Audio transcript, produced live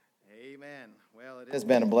Amen. Well, it has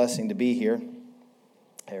been a blessing to be here.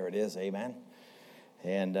 There it is, amen.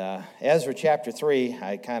 And Ezra chapter 3,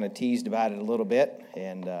 I kind of teased about it a little bit.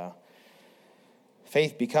 And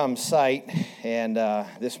faith becomes sight. And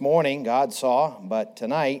this morning, God saw, but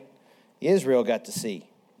tonight, Israel got to see.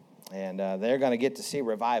 And they're going to get to see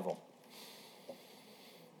revival.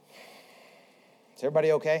 Is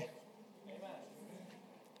everybody okay? Amen.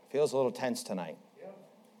 Feels a little tense tonight.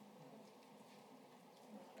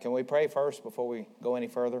 Can we pray first before we go any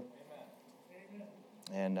further?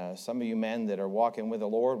 Amen. And some of you men that are walking with the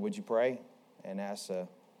Lord, would you pray and ask the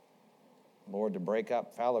Lord to break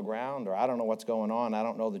up fallow ground? Or I don't know what's going on. I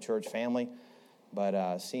don't know the church family.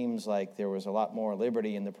 But seems like there was a lot more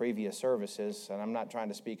liberty in the previous services. And I'm not trying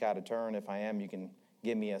to speak out of turn. If I am, you can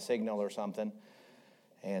give me a signal or something.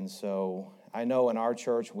 And so I know in our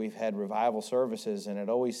church we've had revival services, and it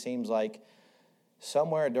always seems like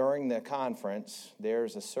somewhere during the conference,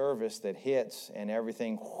 there's a service that hits and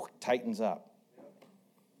everything tightens up.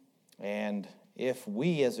 And if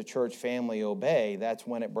we as a church family obey, that's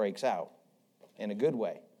when it breaks out in a good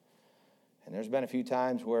way. And there's been a few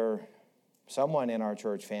times where someone in our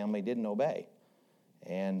church family didn't obey.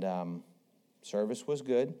 And service was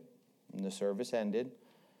good, and the service ended,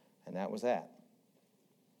 and that was that.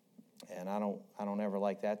 And I don't ever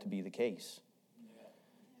like that to be the case.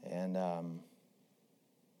 And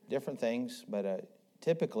different things, but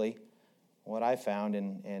typically what I found,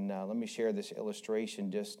 and let me share this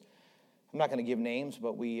illustration. I'm not going to give names,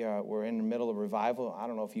 but we're in the middle of revival. I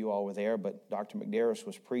don't know if you all were there, but Dr. McDarris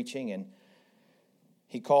was preaching, and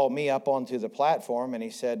he called me up onto the platform, and he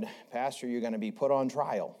said, "Pastor, you're going to be put on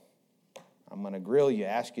trial. I'm going to grill you,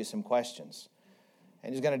 ask you some questions."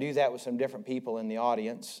 And he's going to do that with some different people in the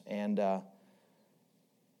audience, and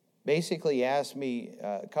basically he asked me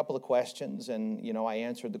a couple of questions, and I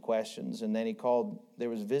answered the questions, and then he called. There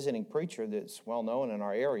was a visiting preacher that's well known in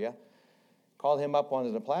our area. Called him up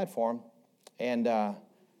onto the platform, and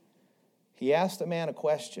he asked the man a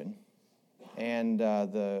question, and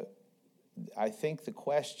I think the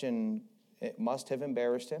question, it must have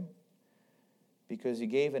embarrassed him, because he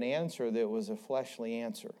gave an answer that was a fleshly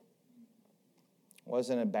answer. It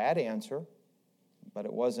wasn't a bad answer, but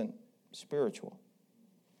it wasn't spiritual.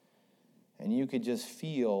 And you could just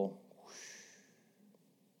feel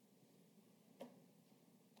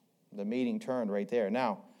the meeting turned right there.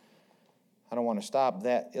 Now, I don't want to stop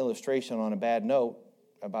that illustration on a bad note.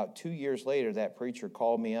 About 2 years later, that preacher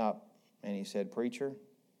called me up, and he said, "Preacher,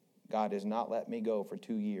 God has not let me go for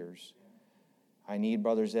 2 years. I need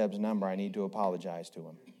Brother Zeb's number. I need to apologize to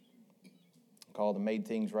him." Called and made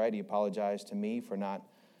things right. He apologized to me for not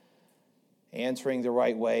answering the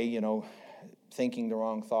right way, thinking the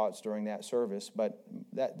wrong thoughts during that service. But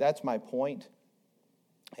that's my point.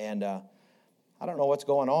 And I don't know what's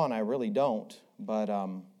going on. I really don't. But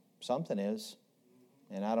something is.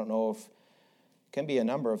 And I don't know if it can be a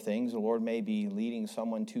number of things. The Lord may be leading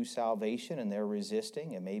someone to salvation and they're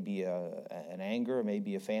resisting. It may be an anger. It may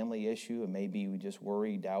be a family issue. It may be just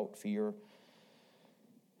worry, doubt, fear. It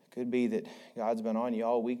could be that God's been on you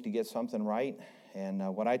all week to get something right.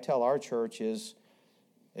 And what I tell our church is,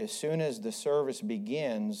 as soon as the service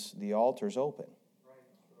begins, the altar's open.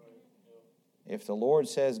 If the Lord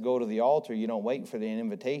says go to the altar, you don't wait for the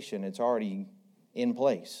invitation. It's already in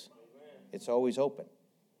place. It's always open.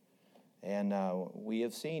 And we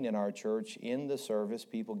have seen in our church, in the service,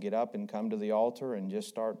 people get up and come to the altar and just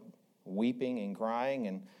start weeping and crying,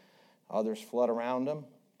 and others flood around them.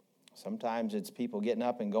 Sometimes it's people getting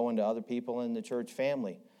up and going to other people in the church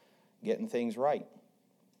family, getting things right.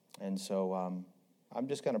 And so I'm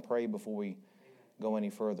just going to pray before we go any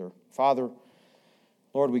further. Father,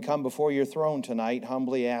 Lord, we come before your throne tonight,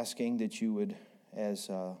 humbly asking that you would, as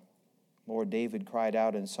Lord David cried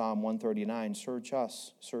out in Psalm 139, "Search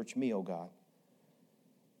us, search me, O God.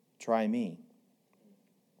 Try me.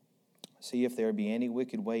 See if there be any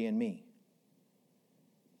wicked way in me."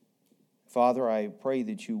 Father, I pray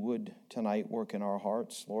that you would tonight work in our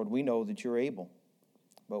hearts. Lord, we know that you're able,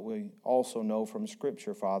 but we also know from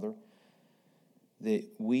Scripture, Father, that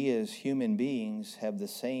we as human beings have the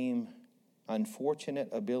same unfortunate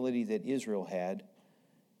ability that Israel had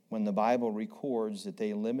when the Bible records that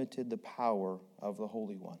they limited the power of the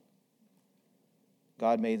Holy One.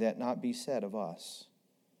 God, may that not be said of us.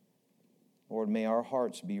 Lord, may our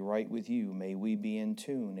hearts be right with you. May we be in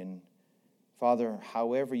tune. And Father,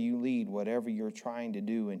 however you lead, whatever you're trying to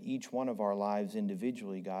do in each one of our lives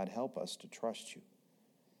individually, God, help us to trust you.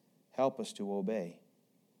 Help us to obey.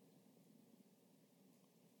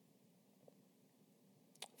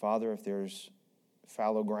 Father, if there's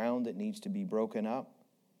fallow ground that needs to be broken up,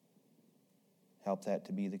 help that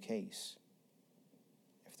to be the case.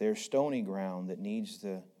 If there's stony ground that needs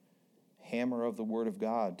the hammer of the Word of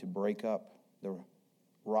God to break up the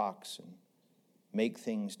rocks and make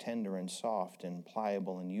things tender and soft and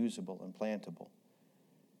pliable and usable and plantable,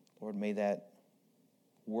 Lord, may that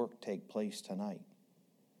work take place tonight.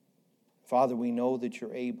 Father, we know that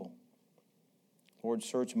you're able. Lord,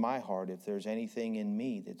 search my heart if there's anything in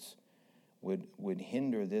me that's would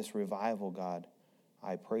hinder this revival, God.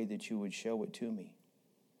 I pray that you would show it to me.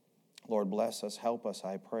 Lord, bless us, help us,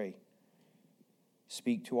 I pray.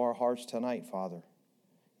 Speak to our hearts tonight, Father.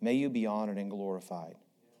 May you be honored and glorified.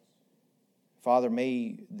 Father,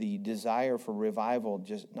 may the desire for revival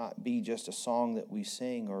just not be just a song that we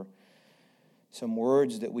sing or some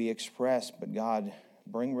words that we express, but God,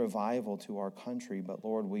 bring revival to our country. But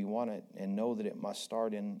Lord, we want it and know that it must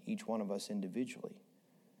start in each one of us individually.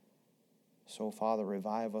 So, Father,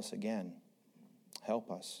 revive us again.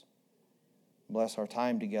 Help us. Bless our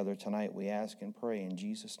time together tonight, we ask and pray in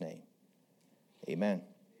Jesus' name. Amen.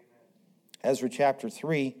 Ezra chapter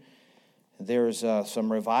 3, there's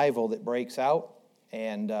some revival that breaks out,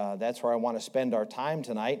 and that's where I want to spend our time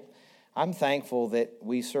tonight. I'm thankful that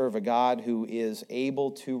we serve a God who is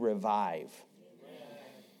able to revive.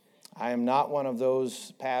 I am not one of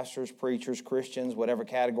those pastors, preachers, Christians, whatever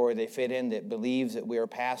category they fit in, that believes that we are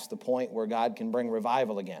past the point where God can bring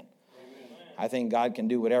revival again. Amen. I think God can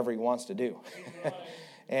do whatever he wants to do.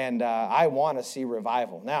 And I want to see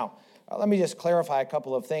revival. Now, let me just clarify a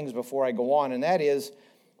couple of things before I go on, and that is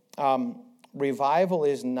revival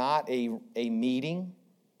is not a meeting,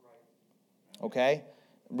 okay?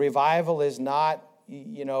 Revival is not,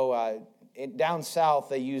 down south,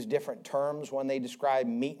 they use different terms when they describe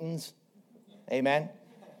meetings. Amen?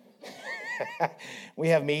 We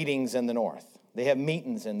have meetings in the north. They have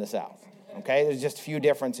meetings in the south. Okay? There's just a few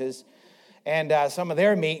differences. And some of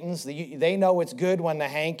their meetings, they know it's good when the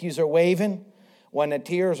hankies are waving, when the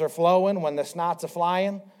tears are flowing, when the snots are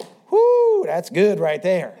flying. Whoo, that's good right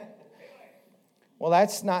there. Well,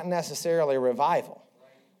 that's not necessarily a revival.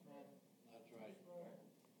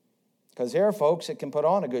 Because there are folks that can put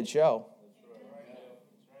on a good show.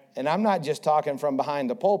 And I'm not just talking from behind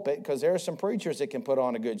the pulpit, because there are some preachers that can put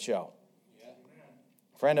on a good show.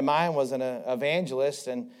 A friend of mine was an evangelist,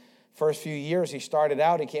 and first few years he started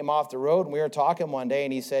out, he came off the road, and we were talking one day,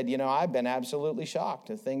 and he said, I've been absolutely shocked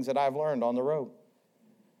at things that I've learned on the road.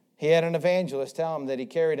 He had an evangelist tell him that he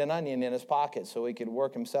carried an onion in his pocket so he could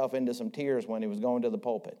work himself into some tears when he was going to the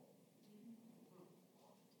pulpit.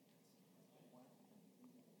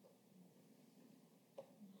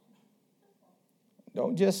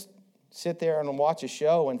 Don't just sit there and watch a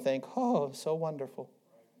show and think, oh, so wonderful.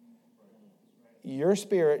 Your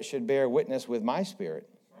spirit should bear witness with my spirit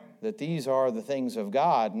that these are the things of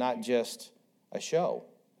God, not just a show.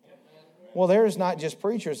 Well, there's not just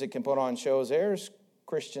preachers that can put on shows. There's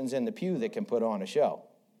Christians in the pew that can put on a show.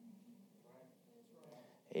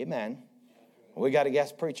 Amen. We got a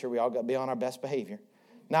guest preacher. We all got to be on our best behavior.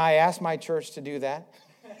 Now, I asked my church to do that.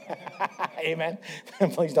 Amen.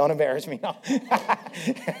 Please don't embarrass me. No.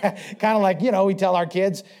 Kind of like, we tell our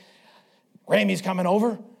kids, Grammy's coming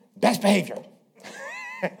over, best behavior.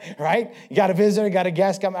 Right? You got a visitor, you got a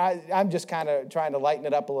guest coming. I'm just kind of trying to lighten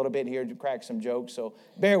it up a little bit here to crack some jokes, so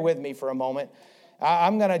bear with me for a moment.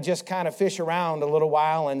 I'm going to just kind of fish around a little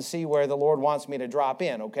while and see where the Lord wants me to drop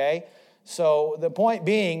in, okay? So the point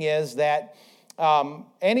being is that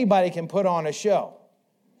anybody can put on a show.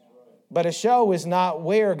 But a show is not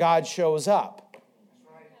where God shows up.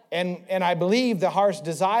 And I believe the heart's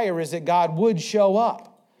desire is that God would show up.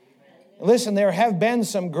 Listen, there have been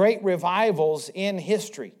some great revivals in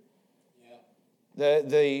history.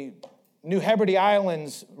 The New Hebrides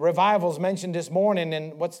Islands revivals mentioned this morning,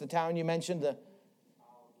 and what's the town you mentioned? The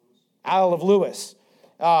Isle of Lewis.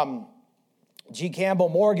 G. Campbell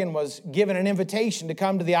Morgan was given an invitation to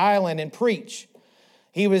come to the island and preach.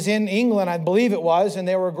 He was in England, I believe it was, and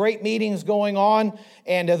there were great meetings going on,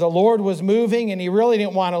 and the Lord was moving, and he really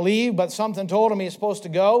didn't want to leave, but something told him he was supposed to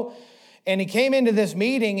go. And he came into this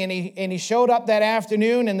meeting, and he showed up that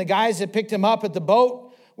afternoon, and the guys that picked him up at the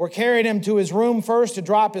boat were carrying him to his room first to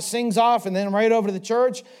drop his things off, and then right over to the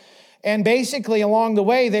church. And basically, along the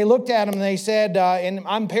way, they looked at him, and they said, and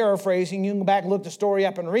I'm paraphrasing, you can go back and look the story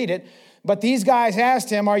up and read it, but these guys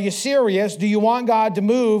asked him, are you serious? Do you want God to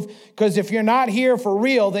move? Because if you're not here for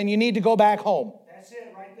real, then you need to go back home. That's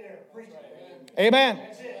it right there. Preach it. Amen.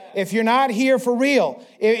 If you're not here for real,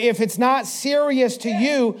 if it's not serious to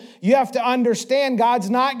you, you have to understand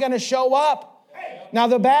God's not going to show up. Now,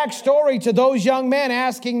 the backstory to those young men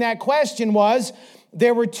asking that question was,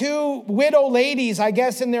 There were two widow ladies, I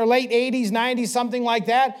guess in their late 80s, 90s, something like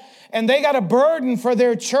that. And they got a burden for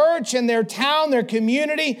their church and their town, their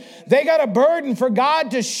community. They got a burden for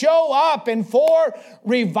God to show up and for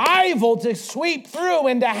revival to sweep through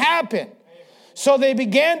and to happen. So they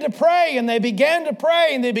began to pray and they began to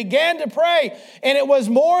pray and they began to pray. And it was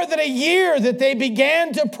more than a year that they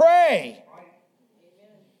began to pray.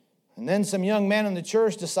 And then some young men in the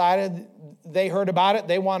church decided, they heard about it,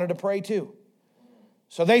 they wanted to pray too.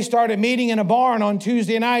 So they started meeting in a barn on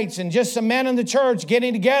Tuesday nights, and just some men in the church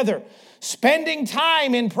getting together, spending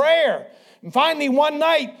time in prayer. And finally, one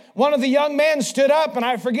night, one of the young men stood up, and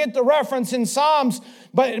I forget the reference in Psalms,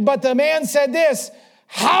 but the man said this: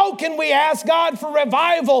 how can we ask God for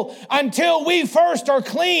revival until we first are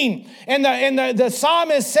clean? And the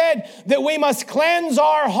psalmist said that we must cleanse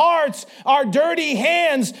our hearts, our dirty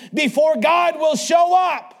hands, before God will show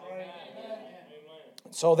up. Amen.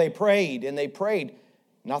 So they prayed and they prayed.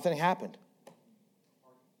 Nothing happened.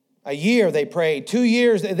 A year they prayed. 2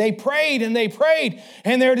 years they prayed and they prayed.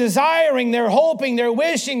 And they're desiring, they're hoping, they're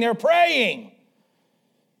wishing, they're praying.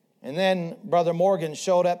 And then Brother Morgan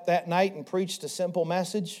showed up that night and preached a simple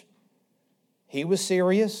message. He was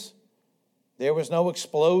serious. There was no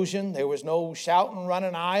explosion. There was no shouting,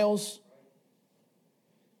 running aisles.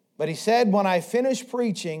 But he said, when I finished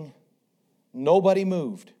preaching, nobody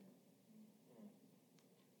moved.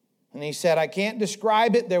 And he said, I can't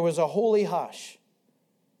describe it. There was a holy hush.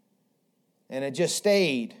 And it just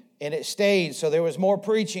stayed. And it stayed. So there was more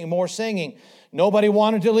preaching, more singing. Nobody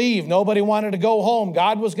wanted to leave. Nobody wanted to go home.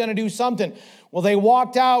 God was going to do something. Well, they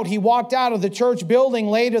walked out. He walked out of the church building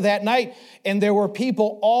later that night. And there were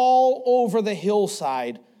people all over the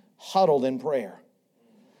hillside huddled in prayer.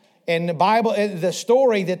 And the Bible, the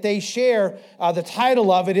story that they share, the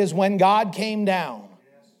title of it is When God Came Down.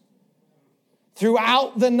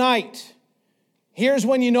 Throughout the night, here's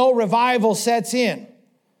when you know revival sets in.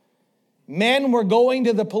 Men were going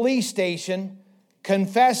to the police station,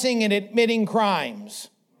 confessing and admitting crimes.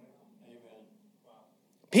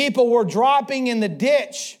 People were dropping in the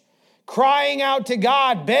ditch, crying out to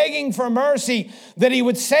God, begging for mercy that He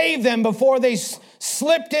would save them before they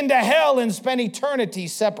slipped into hell and spent eternity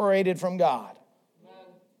separated from God.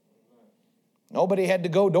 Nobody had to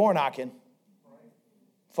go door knocking.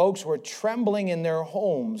 Folks were trembling in their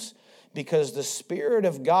homes because the Spirit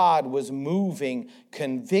of God was moving,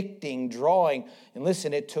 convicting, drawing. And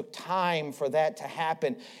listen, it took time for that to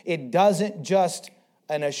happen. It doesn't just,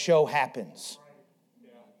 and a show happens.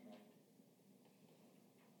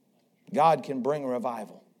 God can bring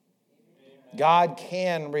revival. God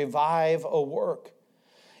can revive a work.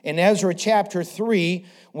 In Ezra chapter 3,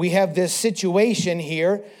 we have this situation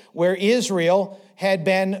here where Israel had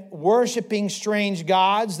been worshiping strange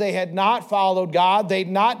gods. They had not followed God. They'd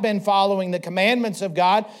not been following the commandments of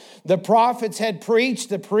God. The prophets had preached.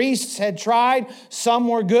 The priests had tried. Some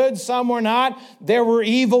were good, some were not. There were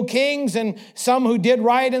evil kings and some who did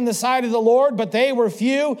right in the sight of the Lord, but they were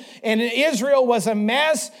few. And Israel was a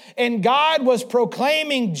mess, and God was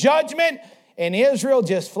proclaiming judgment, and Israel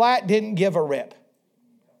just flat didn't give a rip.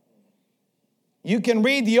 You can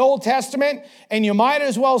read the Old Testament and you might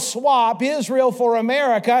as well swap Israel for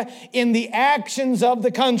America in the actions of the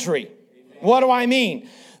country. Amen. What do I mean?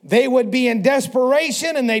 They would be in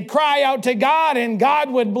desperation and they'd cry out to God and God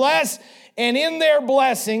would bless, and in their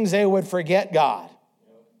blessings they would forget God.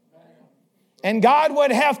 And God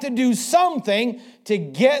would have to do something to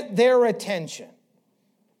get their attention.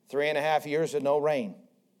 3.5 years of no rain.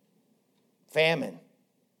 Famine.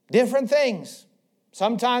 Different things.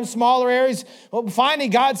 Sometimes smaller areas. Well, finally,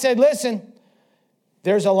 God said, listen,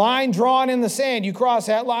 there's a line drawn in the sand. You cross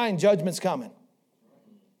that line, judgment's coming.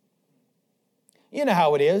 You know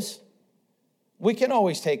how it is. We can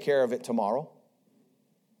always take care of it tomorrow.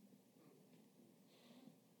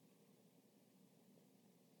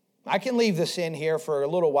 I can leave the sin here for a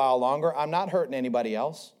little while longer. I'm not hurting anybody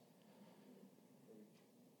else.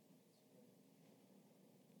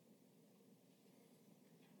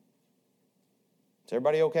 Is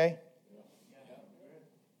everybody okay?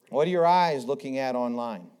 What are your eyes looking at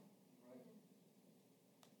online?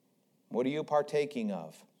 What are you partaking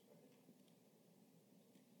of?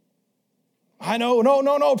 I know,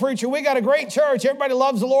 no, preacher. We got a great church. Everybody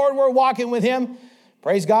loves the Lord. We're walking with Him.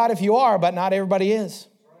 Praise God if you are, but not everybody is.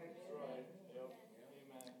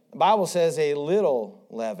 The Bible says a little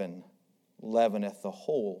leaven leaveneth the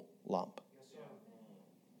whole lump.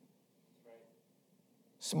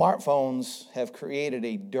 Smartphones have created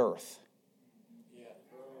a dearth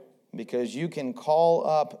because you can call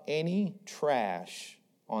up any trash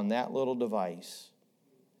on that little device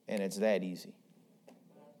and it's that easy.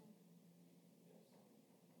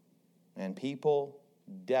 And people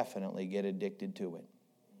definitely get addicted to it.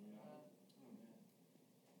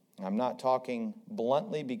 I'm not talking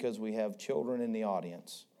bluntly because we have children in the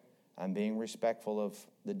audience. I'm being respectful of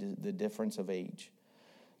the difference of age.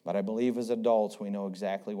 But I believe as adults we know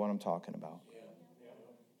exactly what I'm talking about.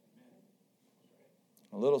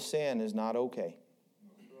 A little sin is not okay.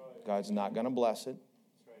 God's not going to bless it.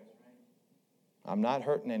 I'm not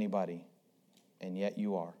hurting anybody, and yet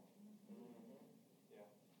you are.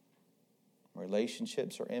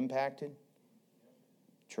 Relationships are impacted.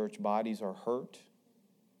 Church bodies are hurt.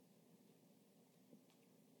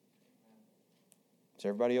 Is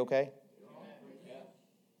everybody okay?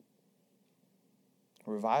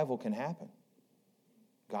 Revival can happen.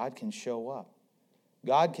 God can show up.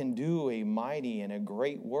 God can do a mighty and a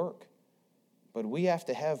great work. But we have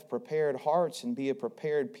to have prepared hearts and be a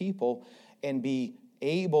prepared people and be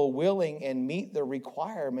able, willing, and meet the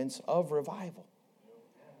requirements of revival.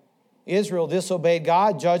 Israel disobeyed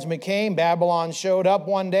God. Judgment came. Babylon showed up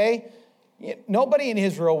one day. Nobody in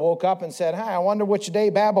Israel woke up and said, I wonder which day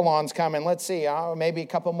Babylon's coming. Let's see, maybe a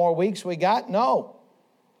couple more weeks we got. No.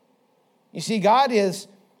 You see,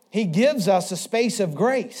 He gives us a space of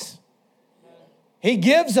grace. He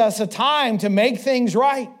gives us a time to make things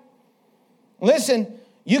right. Listen,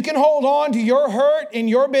 you can hold on to your hurt and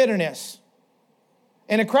your bitterness.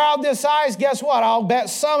 In a crowd this size, guess what? I'll bet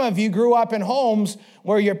some of you grew up in homes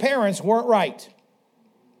where your parents weren't right.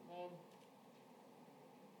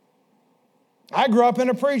 I grew up in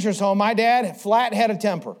a preacher's home. My dad, flat head of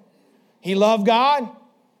temper. He loved God.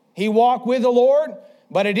 He walked with the Lord.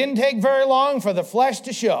 But it didn't take very long for the flesh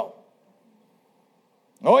to show.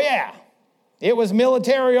 Oh, yeah. It was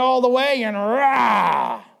military all the way and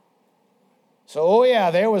rah. So, oh,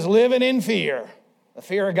 yeah, there was living in fear. The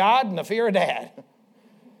fear of God and the fear of Dad.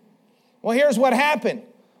 Well, here's what happened.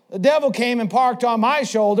 The devil came and parked on my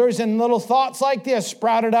shoulders, and little thoughts like this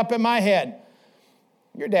sprouted up in my head.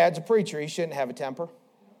 Your dad's a preacher. He shouldn't have a temper.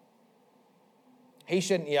 He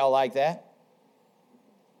shouldn't yell like that.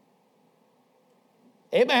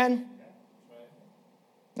 Amen.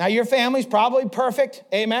 Now, your family's probably perfect.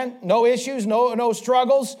 Amen. No issues, no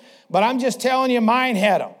struggles. But I'm just telling you, mine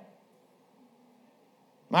had them.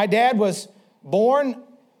 My dad was born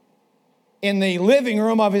in the living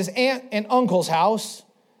room of his aunt and uncle's house,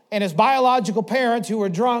 and his biological parents, who were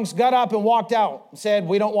drunks, got up and walked out and said,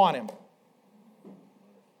 we don't want him.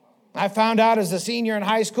 I found out as a senior in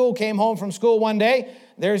high school, came home from school one day,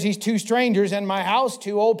 there's these two strangers in my house,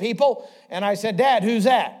 two old people, and I said, Dad, who's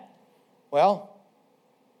that? Well,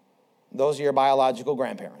 those are your biological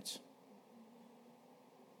grandparents.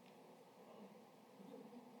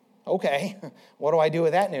 Okay, what do I do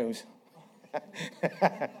with that news?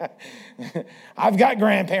 I've got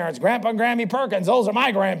grandparents, Grandpa and Grammy Perkins, those are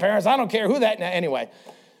my grandparents. I don't care who that, anyway.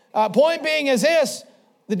 Point being is this,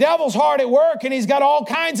 the devil's hard at work, and he's got all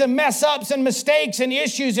kinds of mess ups and mistakes and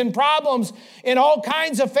issues and problems in all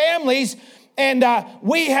kinds of families. And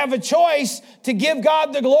we have a choice to give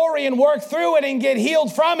God the glory and work through it and get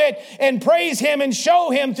healed from it and praise Him and show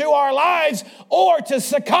Him through our lives, or to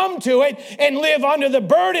succumb to it and live under the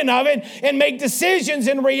burden of it and make decisions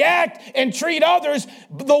and react and treat others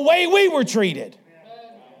the way we were treated.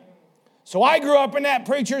 So I grew up in that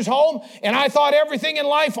preacher's home, and I thought everything in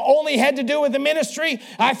life only had to do with the ministry.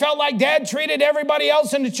 I felt like Dad treated everybody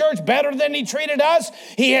else in the church better than he treated us.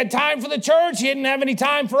 He had time for the church. He didn't have any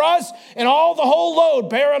time for us. And all the whole load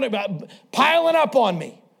piling up on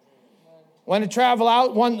me. Went to travel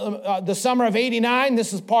out the summer of '89.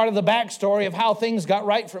 This is part of the backstory of how things got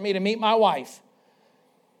right for me to meet my wife.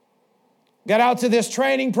 Got out to this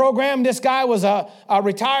training program. This guy was a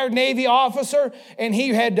retired Navy officer, and he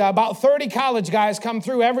had about 30 college guys come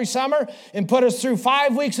through every summer and put us through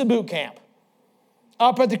 5 weeks of boot camp.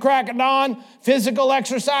 Up at the crack of dawn, physical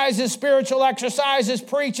exercises, spiritual exercises,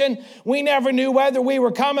 preaching. We never knew whether we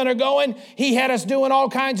were coming or going. He had us doing all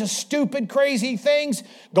kinds of stupid, crazy things.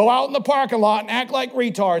 Go out in the parking lot and act like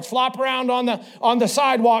retards. Flop around on the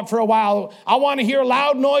sidewalk for a while. I want to hear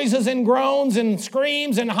loud noises and groans and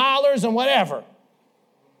screams and hollers and whatever.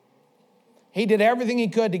 He did everything he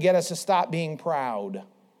could to get us to stop being proud,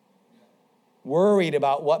 worried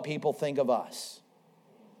about what people think of us.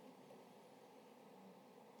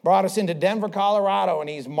 Brought us into Denver, Colorado, and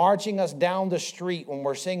he's marching us down the street when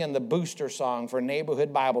we're singing the booster song for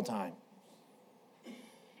neighborhood Bible time.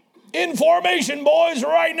 In formation, boys,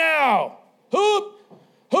 right now. Hoop,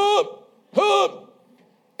 hoop, hoop.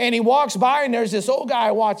 And he walks by, and there's this old guy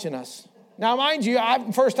watching us. Now, mind you,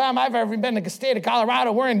 first time I've ever been to the state of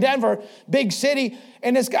Colorado. We're in Denver, big city,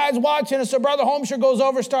 and this guy's watching us. So Brother Holmshire goes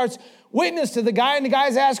over, starts witness to the guy, and the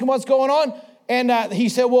guy's asking what's going on. And he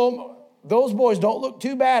said, well, those boys don't look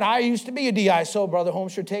too bad. I used to be a DI, so Brother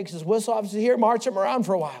Homsher takes his whistle off. He says, here, march him around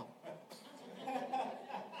for a while.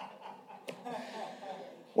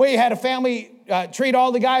 We had a family treat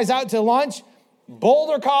all the guys out to lunch.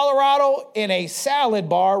 Boulder, Colorado, in a salad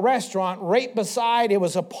bar restaurant right beside, it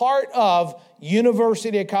was a part of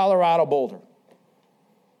University of Colorado Boulder.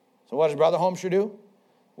 So what does Brother Homsher do?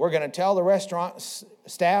 We're going to tell the restaurant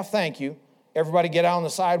staff, thank you. Everybody get out on the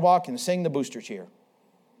sidewalk and sing the booster cheer.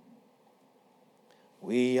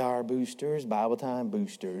 We are boosters, Bible time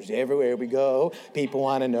boosters. Everywhere we go, people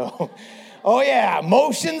want to know. Oh yeah,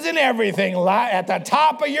 motions and everything at the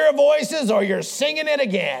top of your voices, or you're singing it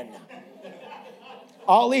again.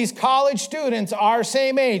 All these college students our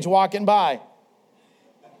same age walking by.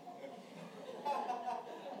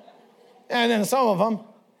 And then some of them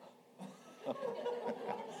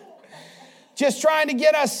just trying to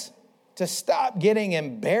get us to stop getting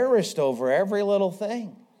embarrassed over every little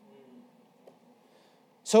thing.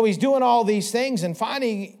 So he's doing all these things, and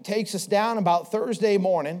finally he takes us down about Thursday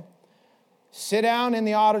morning, sit down in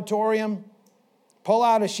the auditorium, pull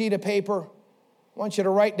out a sheet of paper. I want you to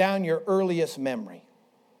write down your earliest memory.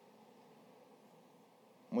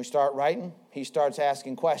 When we start writing, he starts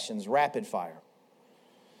asking questions, rapid fire.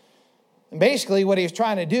 And basically what he's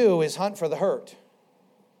trying to do is hunt for the hurt.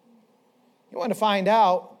 You want to find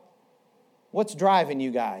out what's driving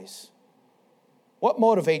you guys. What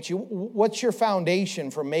motivates you? What's your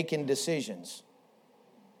foundation for making decisions?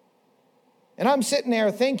 And I'm sitting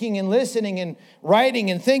there thinking and listening and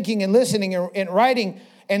writing and thinking and listening and writing,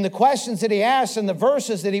 and the questions that he asked and the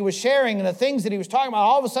verses that he was sharing and the things that he was talking about,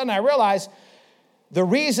 all of a sudden I realized the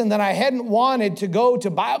reason that I hadn't wanted to go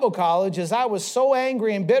to Bible college is I was so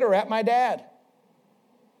angry and bitter at my dad.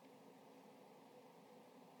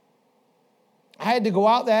 I had to go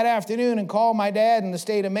out that afternoon and call my dad in the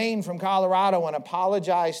state of Maine from Colorado and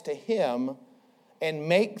apologize to him and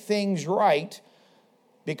make things right,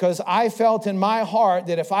 because I felt in my heart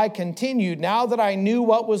that if I continued, now that I knew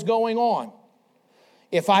what was going on,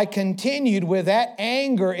 if I continued with that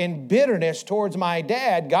anger and bitterness towards my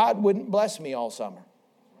dad, God wouldn't bless me all summer.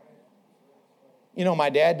 You know, my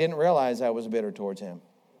dad didn't realize I was bitter towards him.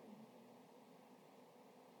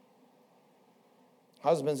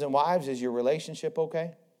 Husbands and wives, is your relationship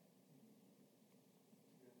okay?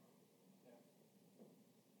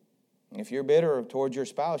 If you're bitter towards your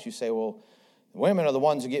spouse, you say, well, women are the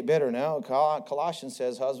ones who get bitter. No, Colossians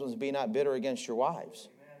says, husbands, be not bitter against your wives.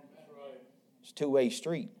 It's a two-way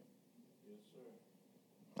street.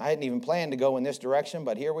 I hadn't even planned to go in this direction,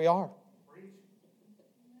 but here we are.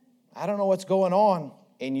 I don't know what's going on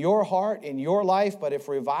in your heart, in your life, but if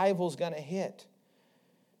revival's going to hit,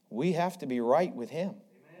 we have to be right with him.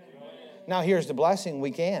 Amen. Now here's the blessing,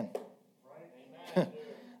 we can. Right.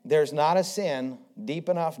 There's not a sin deep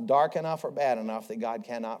enough, dark enough, or bad enough that God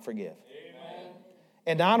cannot forgive. Amen.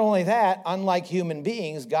 And not only that, unlike human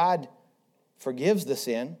beings, God forgives the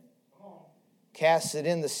sin, casts it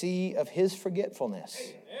in the sea of his forgetfulness.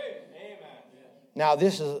 Amen. Now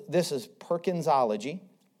this is Perkinsology.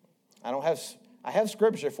 I have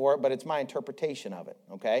scripture for it, but it's my interpretation of it,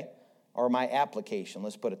 okay? Or my application,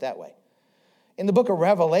 let's put it that way. In the book of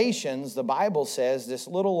Revelations, the Bible says this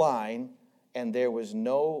little line, and there was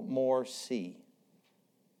no more sea.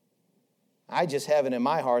 I just have it in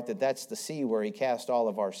my heart that that's the sea where he cast all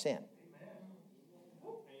of our sin.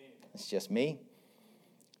 It's just me.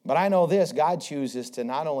 But I know this, God chooses to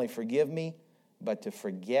not only forgive me, but to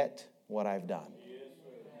forget what I've done.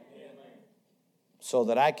 So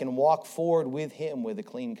that I can walk forward with him with a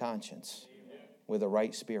clean conscience, with a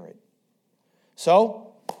right spirit.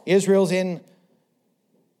 So, Israel's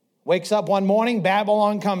wakes up one morning,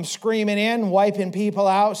 Babylon comes screaming in, wiping people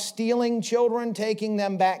out, stealing children, taking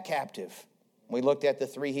them back captive. We looked at the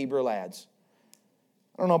 3 Hebrew lads.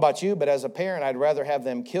 I don't know about you, but as a parent, I'd rather have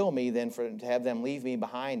them kill me than to have them leave me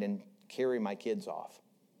behind and carry my kids off.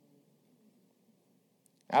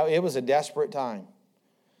 It was a desperate time.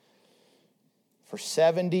 For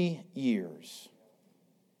 70 years.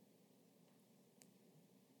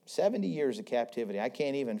 70 years of captivity. I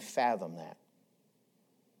can't even fathom that.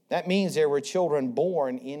 That means there were children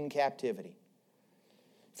born in captivity.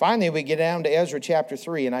 Finally, we get down to Ezra chapter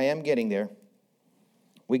 3, and I am getting there.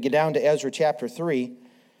 We get down to Ezra chapter 3,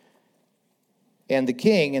 and the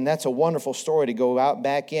king, and that's a wonderful story to go out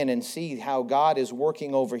back in and see how God is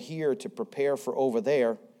working over here to prepare for over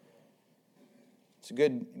there. It's a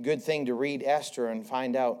good thing to read Esther and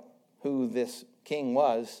find out who this king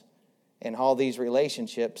was and all these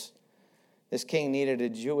relationships. This king needed a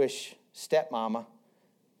Jewish stepmama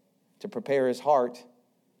to prepare his heart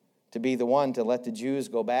to be the one to let the Jews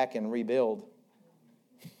go back and rebuild.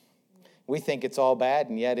 We think it's all bad,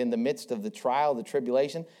 and yet in the midst of the trial, the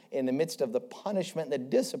tribulation, in the midst of the punishment, the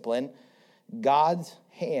discipline, God's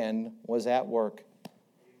hand was at work.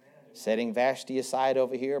 Setting Vashti aside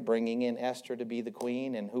over here, bringing in Esther to be the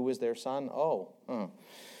queen, and who was their son?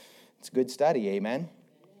 It's a good study, amen.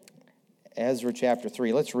 Ezra chapter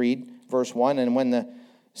 3. Let's read verse 1. And when the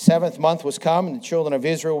 7th month was come, and the children of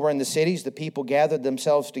Israel were in the cities, the people gathered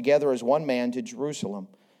themselves together as one man to Jerusalem.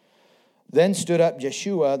 Then stood up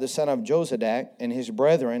Jeshua, the son of Jozadak, and his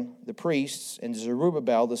brethren, the priests, and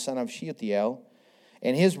Zerubbabel, the son of Shealtiel,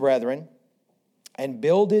 and his brethren, and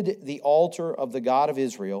builded the altar of the God of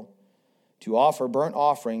Israel, to offer burnt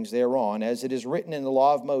offerings thereon, as it is written in the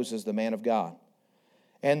law of Moses, the man of God.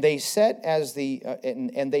 And they set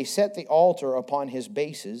the altar upon his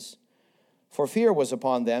bases, for fear was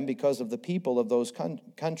upon them because of the people of those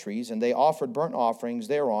countries, and they offered burnt offerings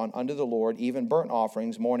thereon unto the Lord, even burnt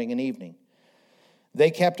offerings morning and evening. They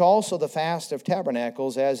kept also the fast of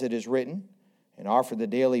tabernacles, as it is written, and offered the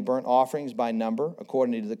daily burnt offerings by number,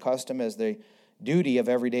 according to the custom as the duty of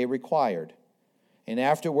every day required. And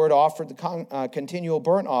afterward offered the continual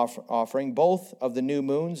burnt offering, both of the new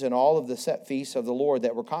moons and all of the set feasts of the Lord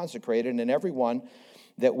that were consecrated, and every one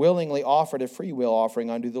that willingly offered a freewill offering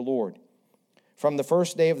unto the Lord. From the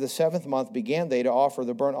first day of the 7th month began they to offer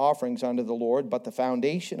the burnt offerings unto the Lord, but the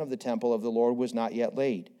foundation of the temple of the Lord was not yet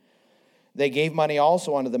laid. They gave money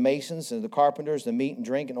also unto the masons and the carpenters, the meat and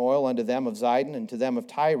drink and oil unto them of Zidon, and to them of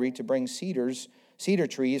Tyre, to bring cedar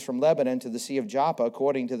trees from Lebanon to the sea of Joppa,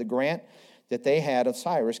 according to the grant that they had of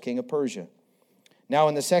Cyrus, king of Persia. Now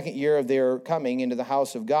in the 2nd year of their coming into the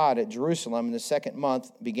house of God at Jerusalem, in the 2nd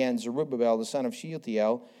month, began Zerubbabel the son of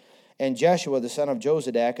Shealtiel, and Jeshua the son of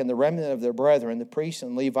Jozadak, and the remnant of their brethren, the priests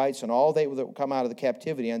and Levites, and all they that come out of the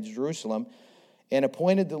captivity unto Jerusalem, and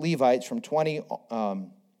appointed the Levites from 20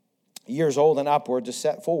 years old and upward to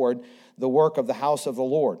set forward the work of the house of the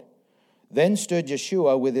Lord. Then stood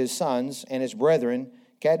Jeshua with his sons and his brethren,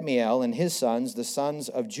 Kadmiel and his sons, the sons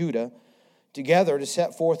of Judah, together to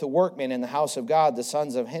set forth the workmen in the house of God, the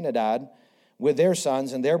sons of Henadad, with their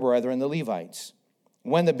sons and their brethren, the Levites.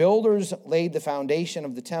 When the builders laid the foundation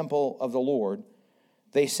of the temple of the Lord,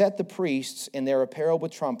 they set the priests in their apparel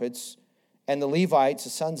with trumpets, and the Levites, the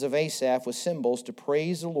sons of Asaph, with cymbals, to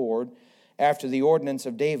praise the Lord after the ordinance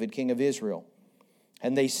of David, king of Israel.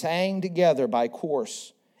 And they sang together by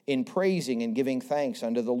course, in praising and giving thanks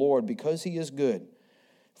unto the Lord, because he is good,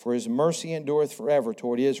 for his mercy endureth forever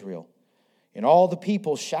toward Israel. And all the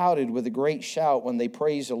people shouted with a great shout when they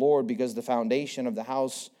praised the Lord, because the foundation of the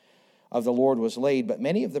house of the Lord was laid. But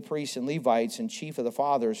many of the priests and Levites and chief of the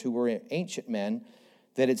fathers, who were ancient men,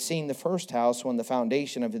 that had seen the first house when the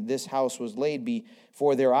foundation of this house was laid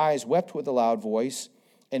before their eyes, wept with a loud voice,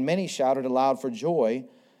 and many shouted aloud for joy,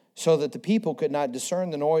 so that the people could not discern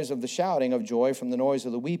the noise of the shouting of joy from the noise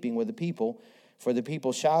of the weeping with the people. For the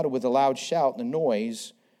people shouted with a loud shout, and the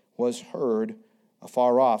noise was heard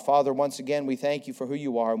afar off. Father, once again, we thank you for who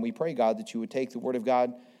you are, and we pray, God, that you would take the word of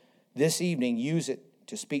God this evening, use it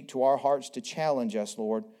to speak to our hearts, to challenge us,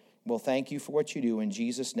 Lord. We'll thank you for what you do in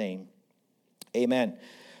Jesus' name. Amen.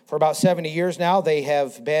 For about 70 years now, they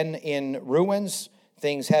have been in ruins.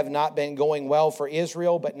 Things have not been going well for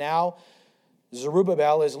Israel, but now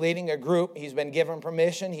Zerubbabel is leading a group. He's been given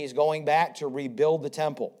permission. He's going back to rebuild the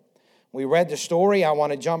temple. We read the story. I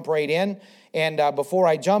want to jump right in. And before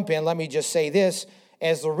I jump in, let me just say this.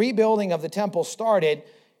 As the rebuilding of the temple started,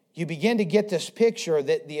 you begin to get this picture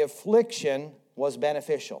that the affliction was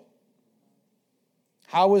beneficial.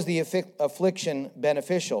 How was the affliction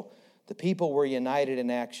beneficial? The people were united in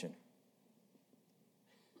action.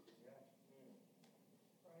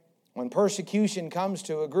 When persecution comes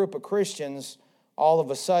to a group of Christians, all of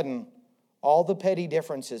a sudden, all the petty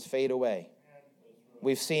differences fade away.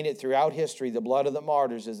 We've seen it throughout history. The blood of the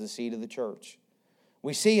martyrs is the seed of the church.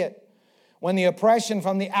 We see it. When the oppression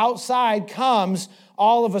from the outside comes,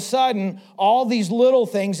 all of a sudden, all these little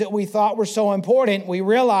things that we thought were so important, we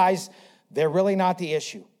realize they're really not the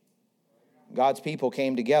issue. God's people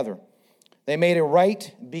came together. They made a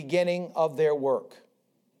right beginning of their work.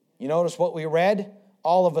 You notice what we read?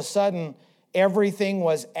 All of a sudden, everything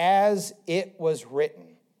was as it was written.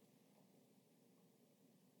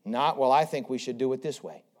 Not, well, I think we should do it this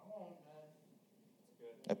way.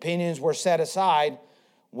 Opinions were set aside.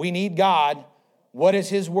 We need God. What does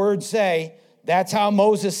his word say? That's how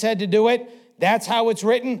Moses said to do it. That's how it's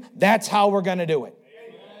written. That's how we're going to do it.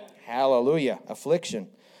 Amen. Hallelujah. Affliction.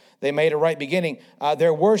 They made a right beginning.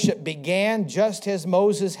 Their worship began just as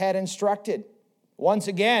Moses had instructed. Once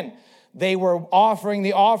again, they were offering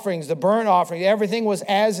the offerings, the burnt offering. Everything was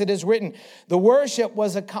as it is written. The worship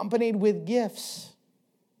was accompanied with gifts.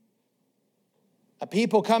 A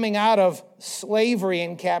people coming out of slavery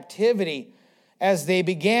and captivity, as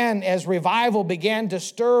revival began to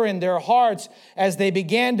stir in their hearts, as they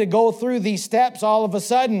began to go through these steps, all of a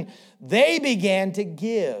sudden, they began to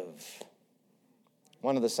give.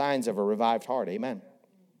 One of the signs of a revived heart, amen.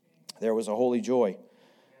 There was a holy joy,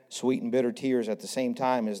 sweet and bitter tears at the same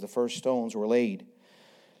time as the first stones were laid.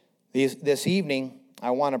 This evening,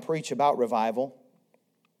 I want to preach about revival.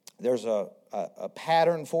 There's a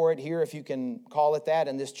pattern for it here, if you can call it that,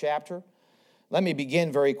 in this chapter. Let me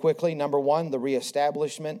begin very quickly. Number one, the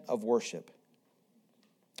reestablishment of worship.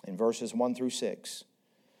 In verses 1 through 6.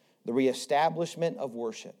 The reestablishment of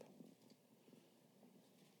worship.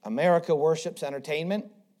 America worships entertainment.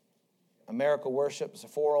 America worships the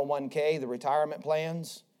 401k, the retirement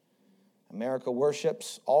plans. America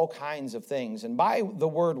worships all kinds of things. And by the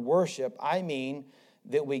word worship, I mean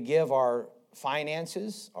that we give our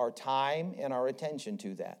finances, our time, and our attention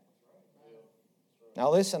to that. Now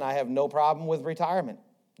listen, I have no problem with retirement.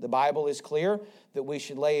 The Bible is clear that we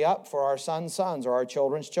should lay up for our sons' sons or our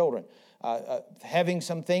children's children. Having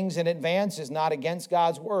some things in advance is not against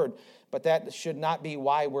God's word, but that should not be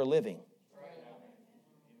why we're living.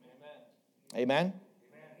 Amen?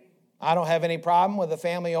 I don't have any problem with a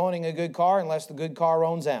family owning a good car unless the good car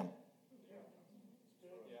owns them.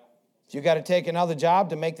 If you got to take another job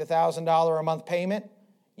to make the $1,000 a month payment,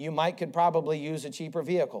 you could probably use a cheaper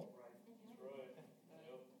vehicle.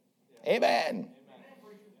 Amen.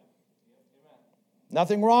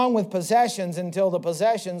 Nothing wrong with possessions until the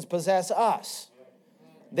possessions possess us.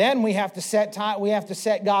 Then we have to set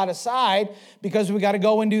God aside because we got to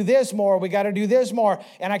go and do this more. We got to do this more.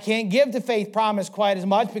 And I can't give the faith promise quite as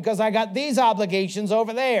much because I got these obligations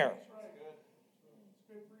over there.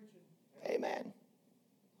 Amen.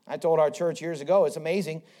 I told our church years ago, it's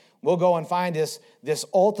amazing. We'll go and find this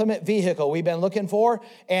ultimate vehicle we've been looking for.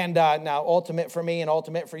 And now ultimate for me and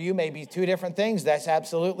ultimate for you may be two different things. That's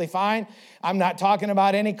absolutely fine. I'm not talking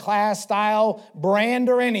about any class, style, brand,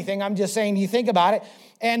 or anything. I'm just saying you think about it.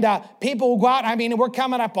 And people will go out. I mean, we're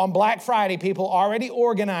coming up on Black Friday. People already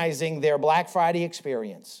organizing their Black Friday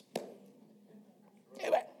experience.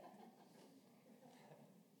 Anyway.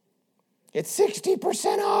 It's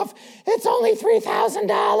 60% off. It's only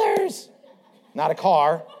 $3,000. Not a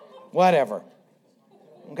car. Whatever.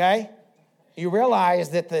 Okay? You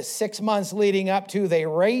realize that the 6 months leading up to, they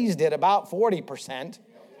raised it about 40%.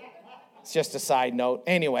 It's just a side note.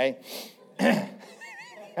 Anyway.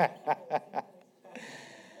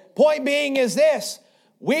 Point being is this.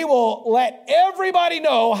 We will let everybody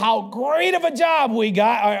know how great of a job we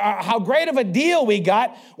got, or how great of a deal we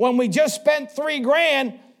got when we just spent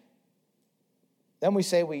 $3,000. Then we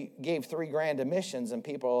say we gave $3,000 to missions, and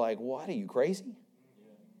people are like, what, are you crazy?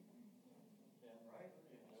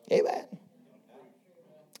 Amen.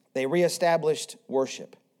 They reestablished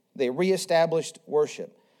worship. They reestablished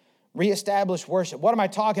worship. Reestablished worship. What am I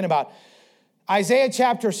talking about? Isaiah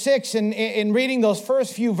chapter 6, in reading those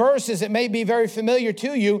first few verses, it may be very familiar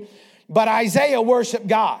to you, but Isaiah worshiped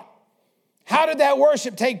God. How did that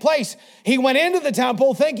worship take place? He went into the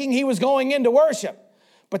temple thinking he was going into worship.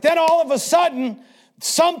 But then all of a sudden,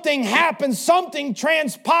 something happened, something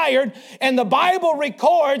transpired, and the Bible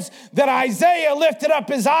records that Isaiah lifted up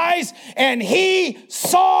his eyes and he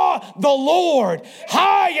saw the Lord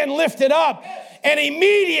high and lifted up. And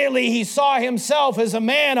immediately he saw himself as a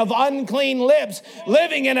man of unclean lips,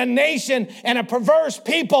 living in a nation and a perverse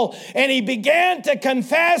people. And he began to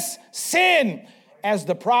confess sin as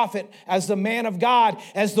the prophet, as the man of God,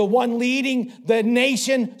 as the one leading the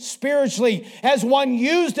nation spiritually, as one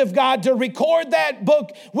used of God to record that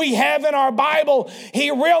book we have in our Bible.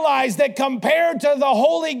 He realized that compared to the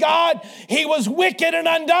holy God, he was wicked and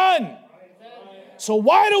undone. So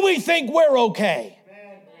why do we think we're okay?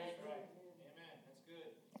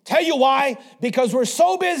 Tell you why? Because we're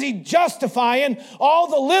so busy justifying all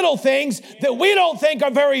the little things that we don't think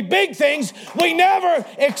are very big things. We never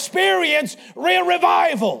experience real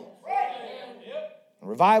revival.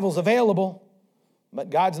 Revival's available, but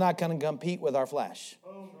God's not going to compete with our flesh.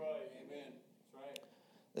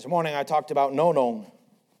 This morning I talked about no.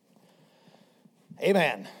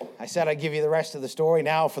 Amen. I said I'd give you the rest of the story.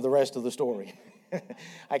 Now for the rest of the story.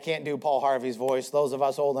 I can't do Paul Harvey's voice. Those of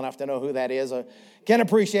us old enough to know who that is can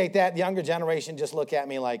appreciate that. The younger generation just look at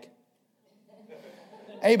me like,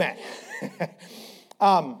 amen.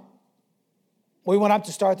 We went up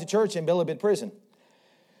to start the church in Bilibid Prison.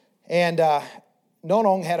 And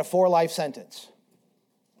Nonong had a 4-life sentence.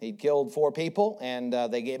 He'd killed 4 people, and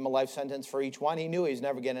they gave him a life sentence for each one. He knew he was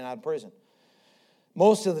never getting out of prison.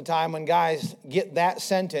 Most of the time when guys get that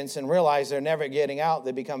sentence and realize they're never getting out,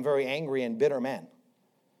 they become very angry and bitter men.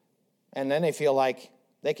 And then they feel like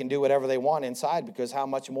they can do whatever they want inside, because how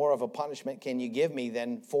much more of a punishment can you give me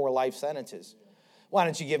than 4 life sentences? Why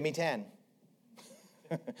don't you give me 10?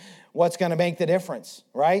 What's going to make the difference,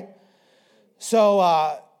 right? So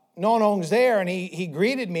Nonong's there, and he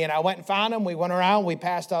greeted me, and I went and found him. We went around, we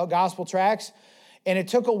passed out gospel tracts, and it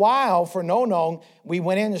took a while for Nonong. We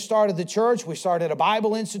went in and started the church. We started a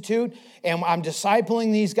Bible Institute, and I'm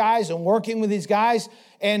discipling these guys and working with these guys.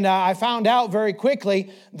 And I found out very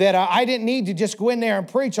quickly that I didn't need to just go in there and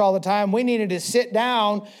preach all the time. We needed to sit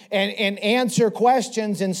down and answer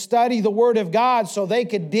questions and study the Word of God so they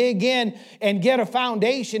could dig in and get a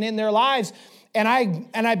foundation in their lives. And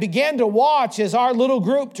I began to watch as our little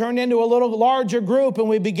group turned into a little larger group, and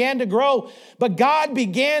we began to grow. But God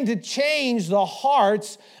began to change the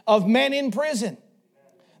hearts of men in prison.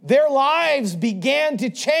 Their lives began to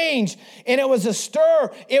change, and it was a stir.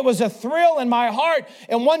 It was a thrill in my heart.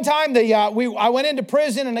 And one time, I went into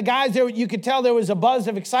prison, and the guys there, you could tell there was a buzz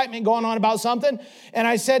of excitement going on about something. And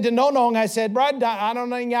I said to Nonong, I said, "Brad, I don't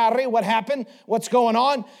know what happened. What's going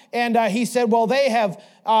on?" And he said, "Well,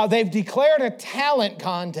 they've declared a talent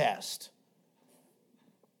contest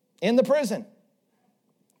in the prison,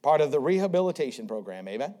 part of the rehabilitation program."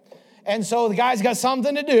 Amen. And so the guys got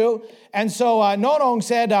something to do. And so Nonong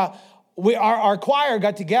said, our choir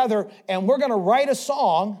got together, and we're going to write a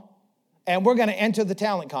song, and we're going to enter the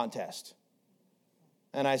talent contest.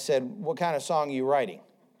 And I said, "What kind of song are you writing?"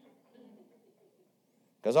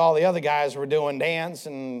 Because all the other guys were doing dance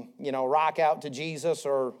and, rock out to Jesus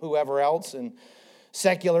or whoever else, and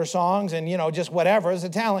secular songs and, just whatever. It's a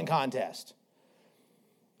talent contest.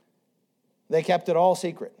 They kept it all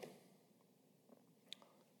secret.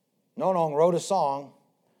 Nonong wrote a song.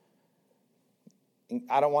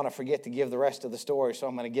 I don't want to forget to give the rest of the story, so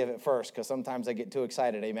I'm going to give it first, because sometimes I get too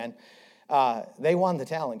excited, amen. They won the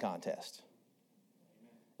talent contest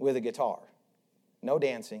with a guitar. No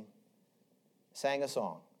dancing. Sang a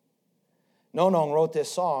song. Nonong wrote this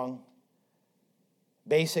song,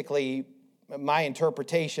 basically, my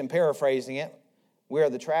interpretation, paraphrasing it, we are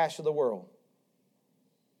the trash of the world.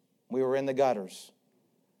 We were in the gutters.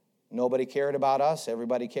 Nobody cared about us.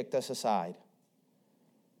 Everybody kicked us aside.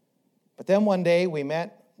 But then one day we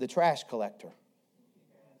met the trash collector.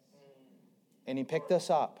 And he picked us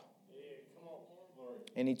up.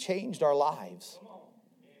 And he changed our lives.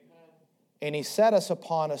 And he set us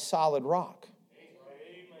upon a solid rock.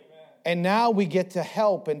 And now we get to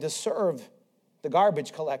help and to serve the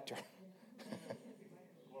garbage collector.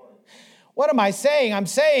 What am I saying? I'm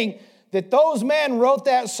saying that those men wrote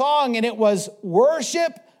that song, and it was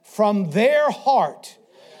worship from their heart,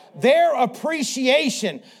 their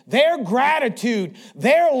appreciation, their gratitude,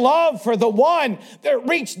 their love for the one that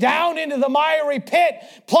reached down into the miry pit,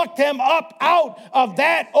 plucked them up out of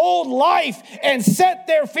that old life, and set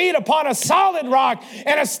their feet upon a solid rock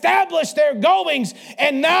and established their goings.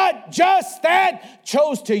 And not just that,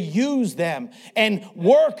 chose to use them and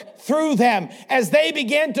work through them as they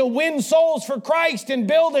began to win souls for Christ and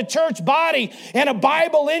build a church body and a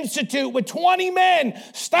Bible Institute with 20 men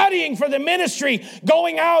studying for the ministry,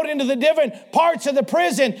 going out into the different parts of the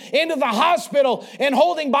prison, into the hospital, and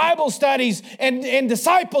holding Bible studies and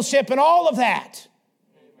discipleship and all of that.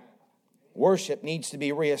 Worship needs to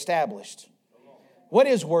be reestablished. What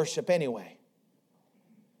is worship anyway?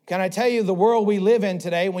 Can I tell you, the world we live in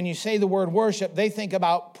today, when you say the word worship, they think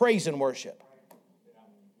about praise and worship.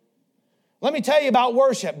 Let me tell you about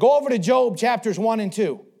worship. Go over to Job chapters 1 and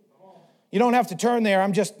 2. You don't have to turn there.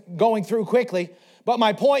 I'm just going through quickly. But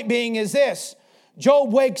my point being is this.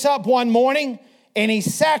 Job wakes up one morning and he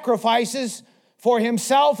sacrifices for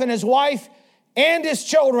himself and his wife and his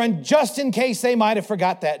children just in case they might have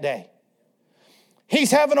forgot that day.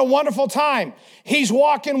 He's having a wonderful time. He's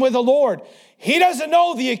walking with the Lord. He doesn't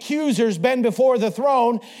know the accuser's been before the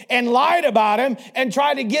throne and lied about him and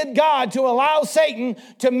tried to get God to allow Satan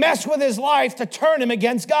to mess with his life to turn him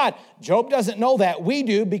against God. Job doesn't know that. We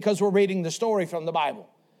do, because we're reading the story from the Bible.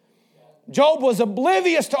 Job was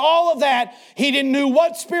oblivious to all of that. He didn't know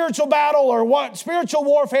what spiritual battle or what spiritual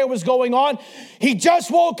warfare was going on. He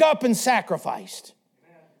just woke up and sacrificed.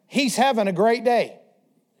 He's having a great day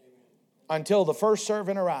until the first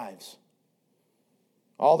servant arrives.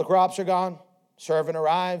 All the crops are gone. Servant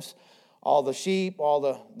arrives. All the sheep, all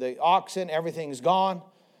the oxen, everything's gone.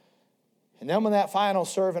 And then when that final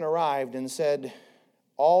servant arrived and said,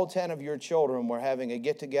 all 10 of your children were having a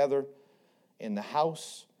get-together in the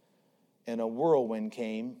house, and a whirlwind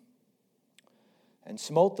came and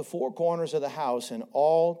smote the 4 corners of the house, and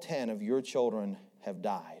all 10 of your children have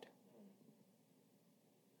died.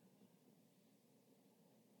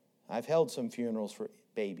 I've held some funerals for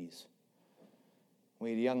babies. We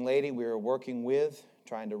had a young lady we were working with,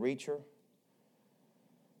 trying to reach her.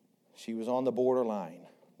 She was on the borderline.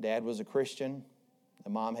 Dad was a Christian. The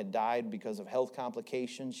mom had died because of health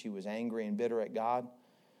complications. She was angry and bitter at God.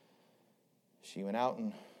 She went out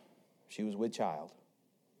and she was with child.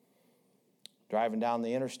 Driving down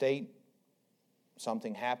the interstate,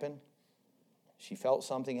 something happened. She felt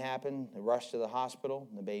something happen. They rushed to the hospital,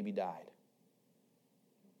 and the baby died.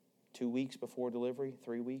 2 weeks before delivery,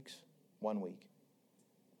 3 weeks, 1 week.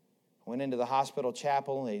 I went into the hospital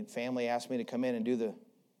chapel. The family asked me to come in and do the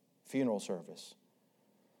funeral service.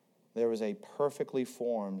 There was a perfectly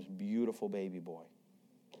formed, beautiful baby boy.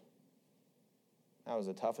 That was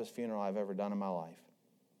the toughest funeral I've ever done in my life.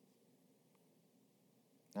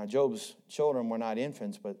 Now, Job's children were not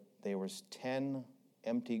infants, but there was 10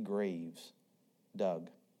 empty graves dug.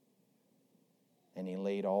 And he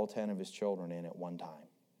laid all 10 of his children in at one time.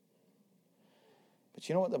 But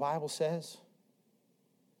you know what the Bible says?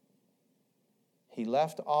 He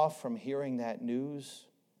left off from hearing that news,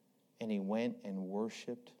 and he went and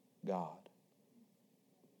worshiped God.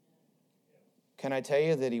 Can I tell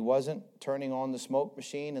you that he wasn't turning on the smoke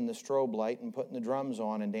machine and the strobe light and putting the drums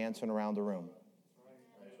on and dancing around the room?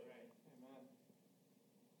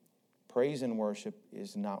 Praise and worship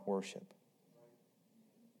is not worship.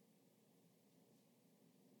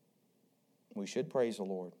 We should praise the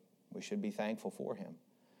Lord. We should be thankful for him.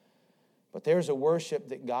 But there's a worship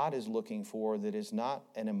that God is looking for that is not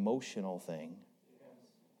an emotional thing.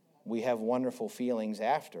 We have wonderful feelings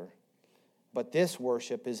after, but this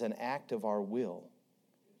worship is an act of our will.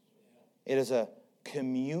 It is a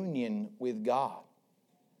communion with God.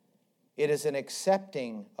 It is an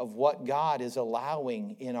accepting of what God is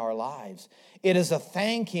allowing in our lives. It is a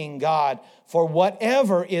thanking God for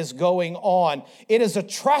whatever is going on. It is a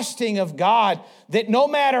trusting of God that no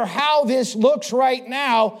matter how this looks right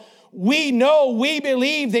now, we know, we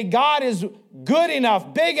believe that God is good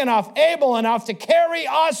enough, big enough, able enough to carry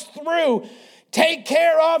us through, take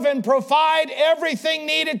care of, and provide everything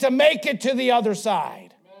needed to make it to the other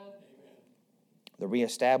side. The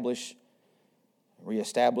reestablishment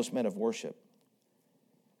of worship.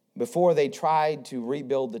 Before they tried to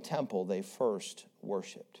rebuild the temple, they first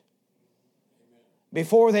worshiped.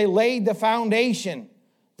 Before they laid the foundation,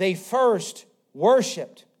 they first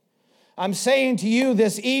worshiped. I'm saying to you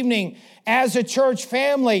this evening, as a church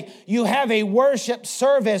family, you have a worship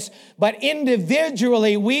service, but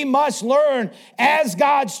individually we must learn as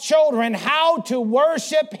God's children how to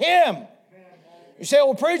worship him. You say,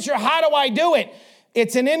 well, preacher, how do I do it?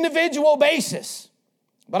 It's an individual basis.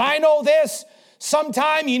 But I know this,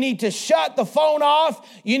 sometime you need to shut the phone off.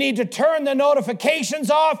 You need to turn the notifications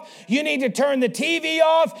off. You need to turn the TV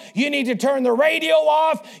off. You need to turn the radio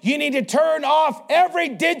off. You need to turn off every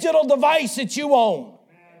digital device that you own.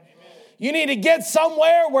 You need to get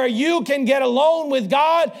somewhere where you can get alone with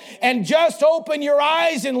God and just open your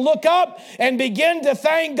eyes and look up and begin to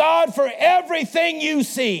thank God for everything you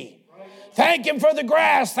see. Thank him for the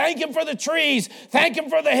grass. Thank him for the trees. Thank him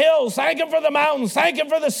for the hills. Thank him for the mountains. Thank him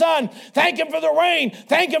for the sun. Thank him for the rain.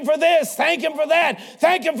 Thank him for this. Thank him for that.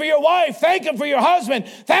 Thank him for your wife. Thank him for your husband.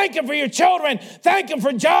 Thank him for your children. Thank him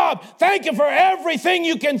for job. Thank him for everything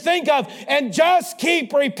you can think of. And just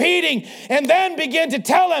keep repeating. And then begin to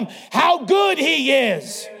tell him how good he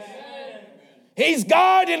is. He's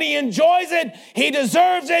God and he enjoys it. He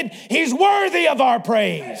deserves it. He's worthy of our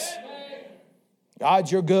praise. God,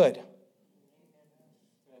 you're good.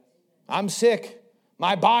 I'm sick.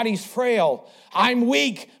 My body's frail. I'm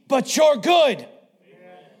weak, but you're good.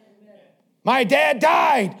 My dad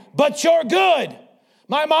died, but you're good.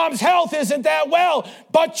 My mom's health isn't that well,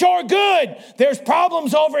 but you're good. There's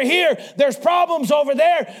problems over here. There's problems over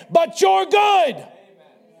there, but you're good.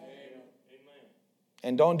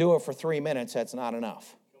 And don't do it for 3 minutes. That's not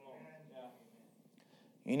enough.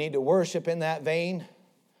 You need to worship in that vein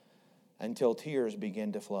until tears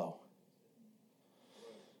begin to flow.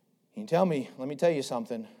 You tell me, let me tell you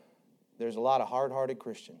something. There's a lot of hard-hearted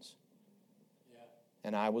Christians.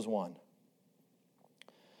 And I was one.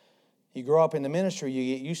 You grow up in the ministry,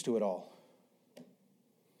 you get used to it all.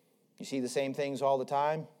 You see the same things all the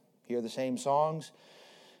time, hear the same songs.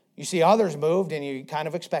 You see others moved and you kind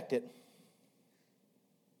of expect it.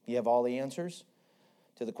 You have all the answers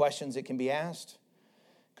to the questions that can be asked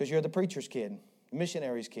because you're the preacher's kid, the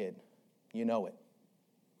missionary's kid. You know it.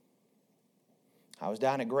 I was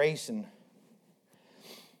down at Grace and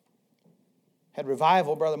had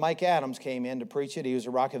revival. Brother Mike Adams came in to preach it. He was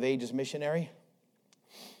a Rock of Ages missionary.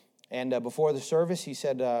 And before the service, he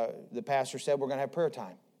said, the pastor said, we're going to have prayer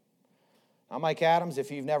time. Now, Mike Adams,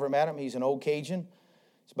 if you've never met him, he's an old Cajun.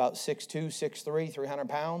 He's about 6'2", 6'3", 300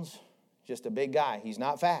 pounds. Just a big guy. He's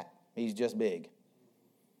not fat. He's just big.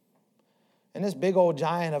 And this big old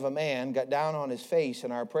giant of a man got down on his face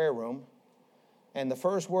in our prayer room. And the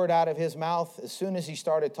first word out of his mouth, as soon as he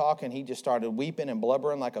started talking, he just started weeping and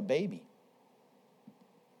blubbering like a baby.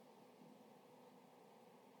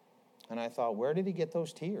 And I thought, where did he get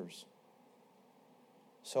those tears?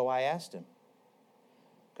 So I asked him,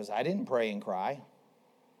 because I didn't pray and cry.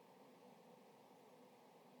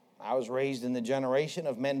 I was raised in the generation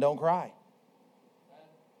of men don't cry.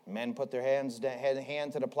 Men put their hand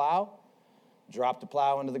to the plow, drop the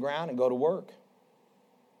plow into the ground, and go to work.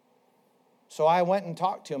 So I went and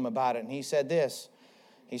talked to him about it, and he said this.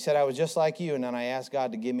 He said, I was just like you, and then I asked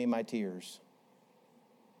God to give me my tears.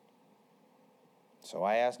 So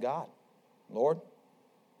I asked God, Lord,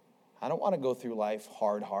 I don't want to go through life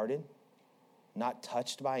hard-hearted, not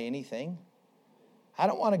touched by anything. I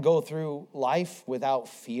don't want to go through life without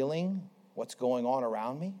feeling what's going on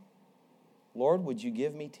around me. Lord, would you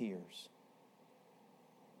give me tears?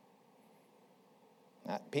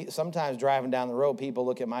 Sometimes driving down the road, people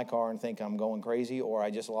look at my car and think I'm going crazy or I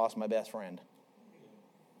just lost my best friend.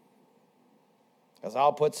 Because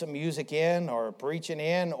I'll put some music in or preaching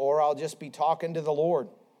in, or I'll just be talking to the Lord.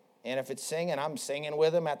 And if it's singing, I'm singing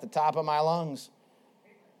with him at the top of my lungs.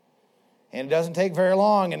 And it doesn't take very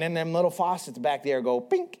long, and then them little faucets back there go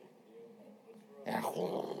pink.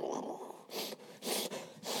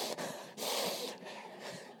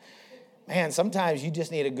 Man, sometimes you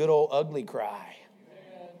just need a good old ugly cry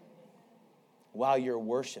while you're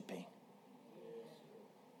worshiping.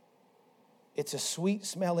 It's a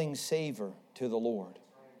sweet-smelling savor to the Lord.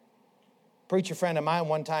 A preacher friend of mine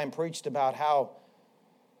one time preached about how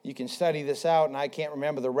you can study this out, and I can't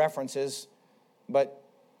remember the references, but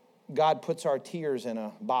God puts our tears in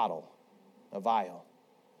a bottle, a vial.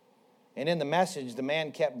 And in the message, the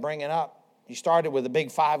man kept bringing up, he started with a big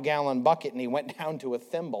 5-gallon bucket, and he went down to a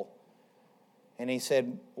thimble. And he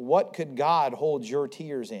said, what could God hold your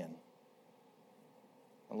tears in?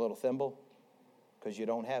 A little thimble? Because you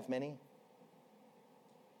don't have many?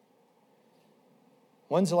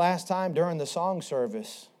 When's the last time during the song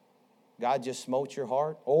service God just smote your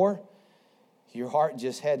heart? Or your heart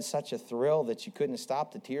just had such a thrill that you couldn't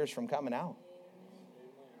stop the tears from coming out?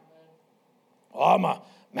 Oh, I'm a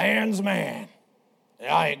man's man.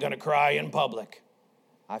 I ain't going to cry in public.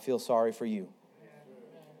 I feel sorry for you.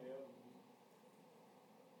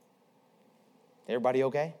 Everybody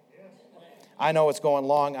okay? I know it's going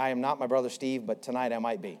long. I am not my brother Steve, but tonight I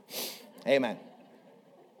might be. Amen.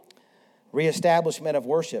 Reestablishment of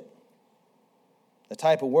worship. The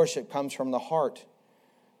type of worship comes from the heart,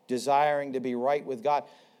 desiring to be right with God.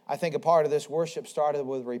 I think a part of this worship started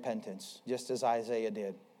with repentance, just as Isaiah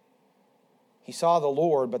did. He saw the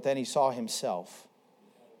Lord, but then he saw himself.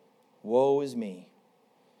 Woe is me.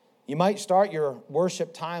 You might start your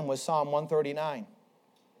worship time with Psalm 139.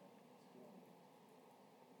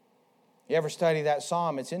 You ever study that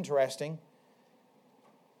psalm? It's interesting.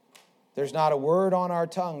 There's not a word on our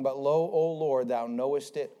tongue, but lo, O Lord, thou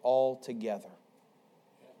knowest it altogether.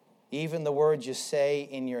 Even the words you say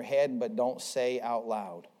in your head, but don't say out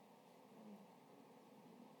loud.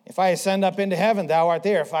 If I ascend up into heaven, thou art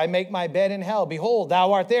there. If I make my bed in hell, behold,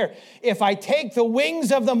 thou art there. If I take the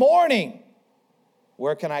wings of the morning,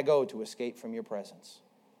 where can I go to escape from your presence?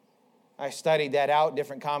 I studied that out.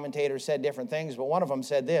 Different commentators said different things, but one of them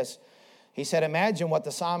said this. He said, imagine what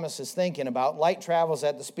the psalmist is thinking about. Light travels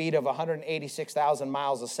at the speed of 186,000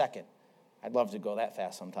 miles a second. I'd love to go that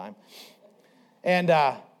fast sometime. And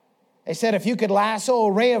they said if you could lasso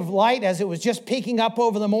a ray of light as it was just peeking up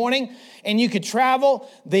over the morning, and you could travel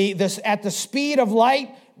at the speed of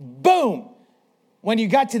light, boom. When you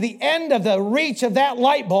got to the end of the reach of that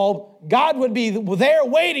light bulb, God would be there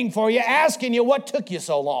waiting for you, asking you what took you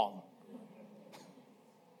so long.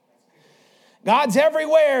 God's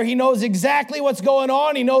everywhere. He knows exactly what's going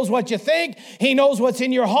on. He knows what you think. He knows what's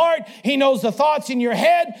in your heart. He knows the thoughts in your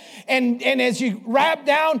head. And as you wrap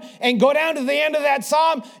down and go down to the end of that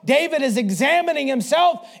psalm, David is examining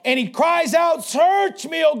himself and he cries out, search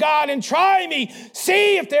me, O God, and try me.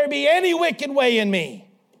 See if there be any wicked way in me.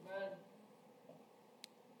 Amen.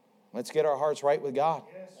 Let's get our hearts right with God.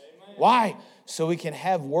 Yes. Why? So we can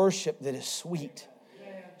have worship that is sweet.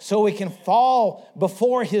 So we can fall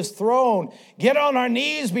before his throne, get on our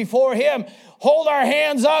knees before him, hold our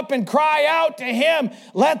hands up and cry out to him.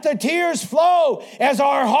 Let the tears flow as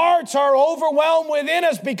our hearts are overwhelmed within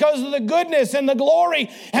us because of the goodness and the glory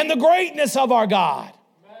and the greatness of our God.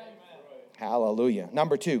 Amen. Hallelujah.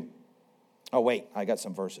 Number 2. Oh, wait, I got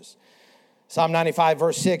some verses. Psalm 95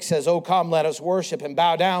 verse 6 says, O come, let us worship and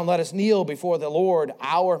bow down. Let us kneel before the Lord,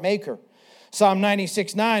 our Maker. Psalm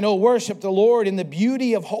 96:9, oh, worship the Lord in the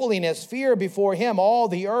beauty of holiness. Fear before him all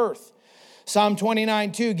the earth. Psalm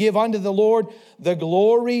 29:2, give unto the Lord the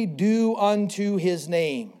glory due unto his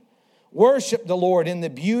name. Worship the Lord in the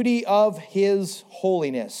beauty of his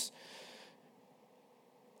holiness.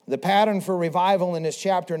 The pattern for revival in this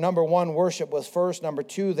chapter, number one, worship was first. Number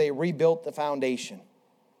two, they rebuilt the foundation.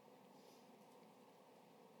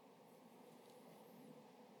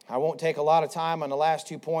 I won't take a lot of time on the last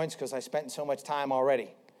 2 points because I spent so much time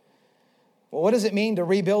already. Well, what does it mean to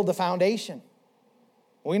rebuild the foundation?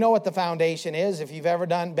 We know what the foundation is. If you've ever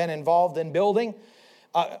been involved in building,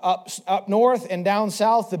 up north and down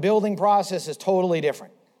south, the building process is totally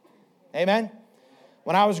different. Amen?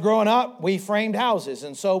 When I was growing up, we framed houses.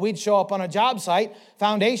 And so we'd show up on a job site.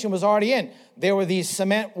 Foundation was already in. There were these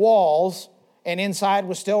cement walls, and inside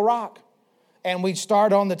was still rock. And we'd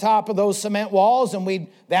start on the top of those cement walls, and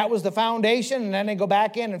that was the foundation. And then they'd go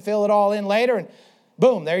back in and fill it all in later. And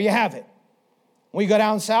boom, there you have it. We go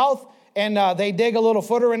down south, and they dig a little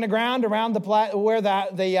footer in the ground around where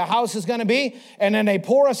the house is going to be. And then they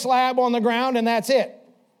pour a slab on the ground, and that's it.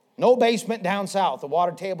 No basement down south. The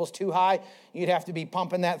water table's too high. You'd have to be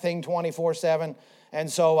pumping that thing 24/7.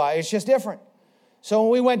 And so it's just different. So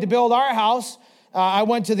when we went to build our house, I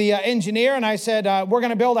went to the engineer and I said, we're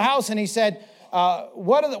going to build a house. And he said,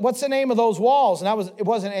 what's the name of those walls? And it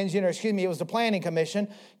wasn't an engineer, it was the planning commission,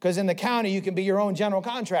 because in the county you can be your own general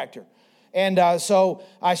contractor. And so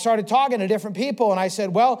I started talking to different people, and I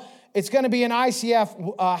said, well, it's going to be an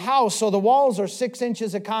ICF house, so the walls are 6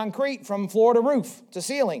 inches of concrete from floor to roof, to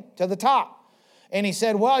ceiling, to the top. And he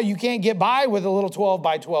said, well, you can't get by with a little 12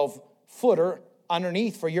 by 12 footer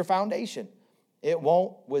underneath for your foundation. It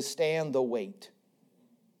won't withstand the weight.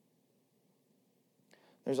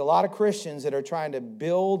 There's a lot of Christians that are trying to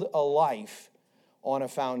build a life on a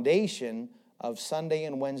foundation of Sunday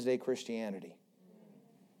and Wednesday Christianity.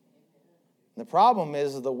 The problem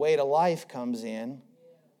is the weight of life comes in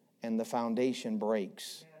and the foundation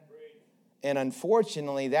breaks. And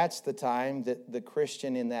unfortunately, that's the time that the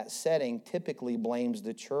Christian in that setting typically blames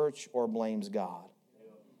the church or blames God.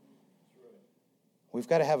 We've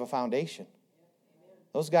got to have a foundation.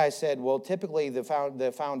 Those guys said, well, typically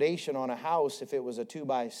the foundation on a house, if it was a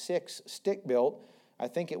 2x6 stick built, I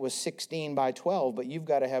think it was 16 by 12, but you've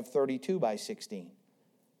got to have 32 by 16.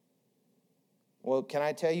 Well, can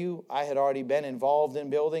I tell you, I had already been involved in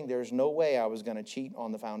building. There's no way I was going to cheat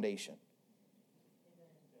on the foundation.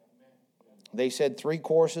 They said 3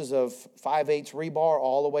 courses of 5/8 rebar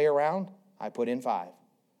all the way around. I put in 5.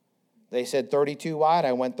 They said 32 wide.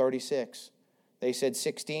 I went 36. They said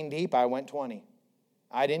 16 deep. I went 20.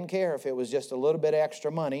 I didn't care if it was just a little bit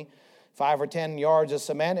extra money, 5 or 10 yards of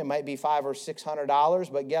cement. It might be $500 or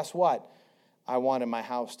 $600, but guess what? I wanted my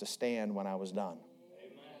house to stand when I was done.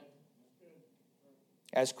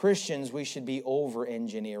 As Christians, we should be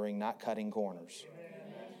over-engineering, not cutting corners.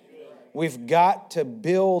 We've got to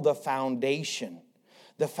build a foundation.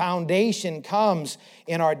 The foundation comes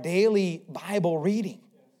in our daily Bible reading.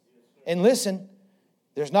 And listen,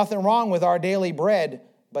 there's nothing wrong with our daily bread,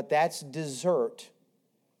 but that's dessert.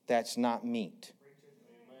 That's not meat.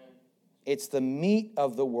 It's the meat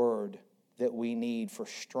of the Word that we need for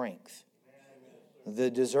strength.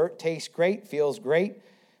 The dessert tastes great, feels great,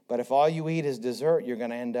 but if all you eat is dessert, you're going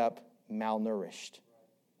to end up malnourished.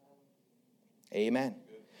 Amen.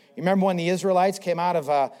 You remember when the Israelites came out of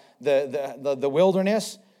the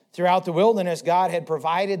wilderness? Throughout the wilderness, God had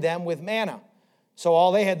provided them with manna. So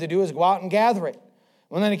all they had to do is go out and gather it.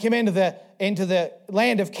 When they came into the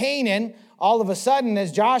land of Canaan, all of a sudden,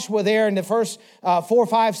 as Joshua there in the first 4,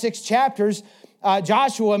 5, 6 chapters,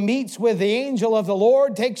 Joshua meets with the angel of the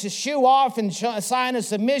Lord, takes his shoe off and a sign of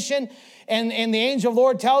submission. And the angel of the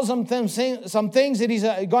Lord tells him some things that he's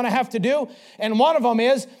going to have to do. And one of them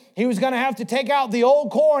is he was going to have to take out the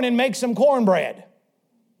old corn and make some cornbread.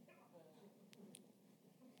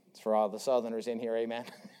 It's for all the Southerners in here, amen.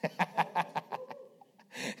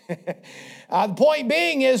 The point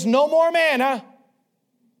being is no more manna.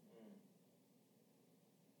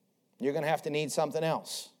 You're going to have to need something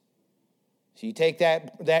else. So you take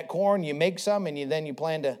that corn, you make some, and then you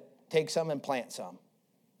plan to take some and plant some.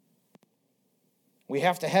 We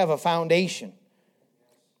have to have a foundation.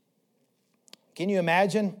 Can you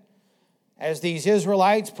imagine, as these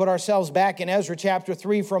Israelites, put ourselves back in Ezra chapter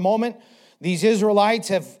 3 for a moment, these Israelites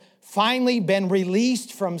have finally been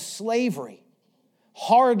released from slavery,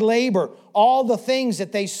 hard labor, all the things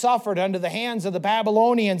that they suffered under the hands of the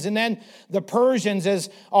Babylonians and then the Persians as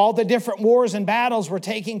all the different wars and battles were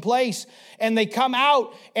taking place. And they come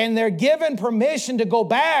out and they're given permission to go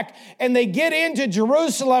back, and they get into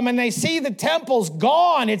Jerusalem and they see the temple's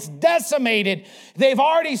gone. It's decimated. They've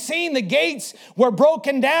already seen the gates were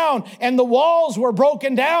broken down and the walls were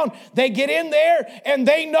broken down. They get in there and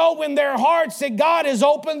they know in their hearts that God has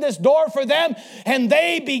opened this door for them, and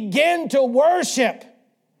they begin to worship.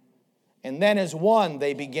 And then as one,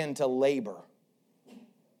 they begin to labor.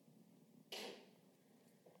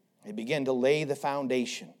 They begin to lay the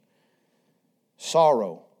foundation.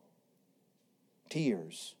 Sorrow,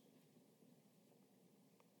 tears.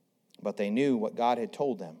 But they knew what God had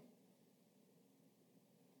told them.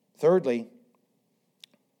 Thirdly,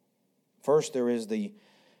 first there is the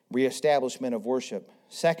reestablishment of worship.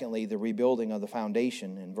 Secondly, the rebuilding of the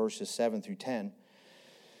foundation in verses 7 through 10.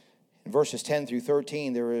 In verses 10 through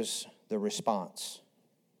 13, there is the response.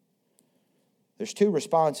 There's two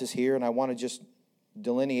responses here, and I want to just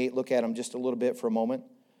delineate, look at them just a little bit for a moment.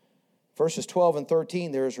 Verses 12 and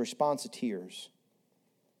 13, there is response of tears.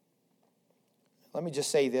 Let me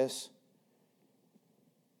just say this.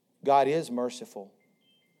 God is merciful.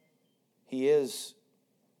 He is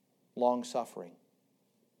long-suffering.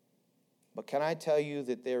 But can I tell you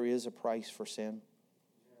that there is a price for sin?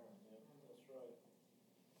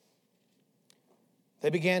 They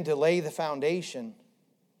began to lay the foundation,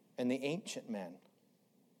 and the ancient men,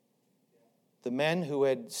 the men who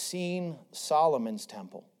had seen Solomon's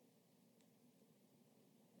temple,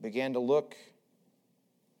 began to look,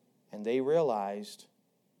 and they realized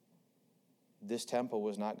this temple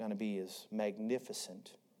was not going to be as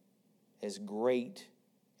magnificent, as great,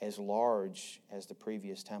 as large as the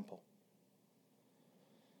previous temple.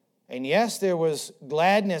 And yes, there was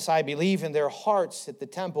gladness, I believe, in their hearts that the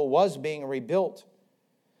temple was being rebuilt.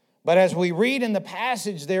 But as we read in the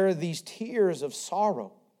passage, there are these tears of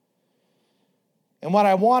sorrow. And what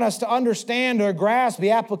I want us to understand or grasp,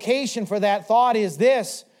 the application for that thought is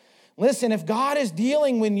this. Listen, if God is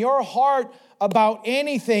dealing with your heart about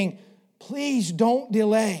anything, please don't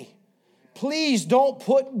delay. Please don't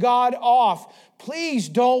put God off. Please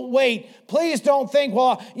don't wait. Please don't think,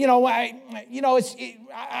 well, I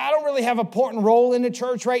don't really have an important role in the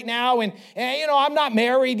church right now, and I'm not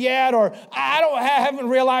married yet, or haven't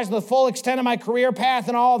realized the full extent of my career path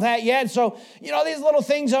and all of that yet. So, these little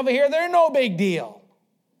things over here, they're no big deal.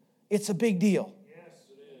 It's a big deal. Yes,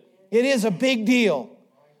 it is. It is a big deal.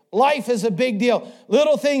 Life is a big deal.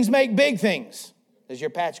 Little things make big things. Does your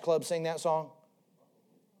patch club sing that song?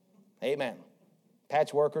 Amen.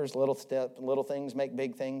 Patchworkers, little things make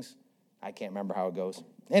big things. I can't remember how it goes.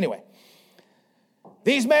 Anyway,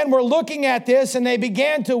 these men were looking at this and they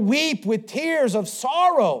began to weep with tears of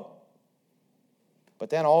sorrow. But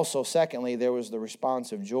then also, secondly, there was the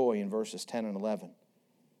response of joy in verses 10 and 11.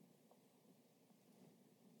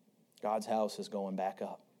 God's house is going back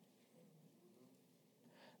up.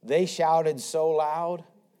 They shouted so loud,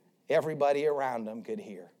 everybody around them could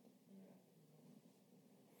hear.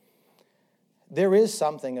 There is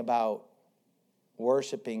something about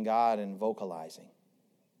worshiping God and vocalizing.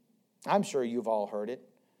 I'm sure you've all heard it.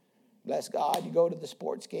 Bless God, you go to the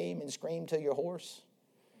sports game and scream to your horse.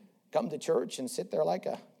 Come to church and sit there like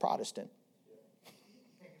a Protestant.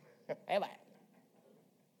 Amen.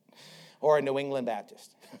 Or a New England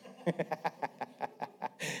Baptist.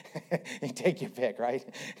 You take your pick, right?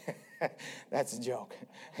 That's a joke.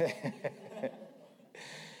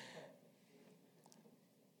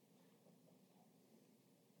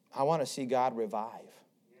 I want to see God revive.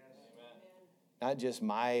 Not just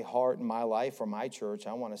my heart and my life or my church.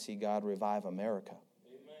 I want to see God revive America.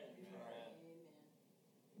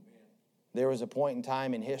 There was a point in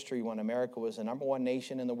time in history when America was the number one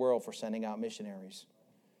nation in the world for sending out missionaries.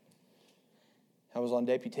 I was on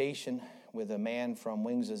deputation with a man from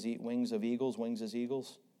Wings as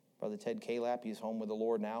Eagles, Brother Ted Calap. He's home with the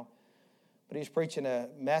Lord now. But he was preaching a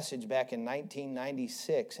message back in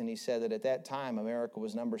 1996, and he said that at that time, America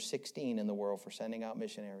was number 16 in the world for sending out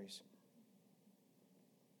missionaries.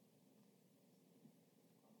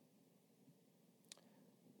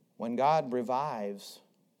 When God revives,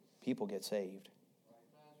 people get saved.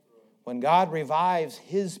 When God revives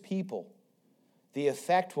His people, the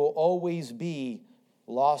effect will always be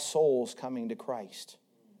lost souls coming to Christ.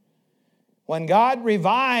 When God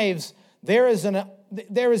revives, there is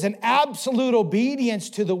an absolute obedience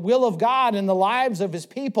to the will of God in the lives of His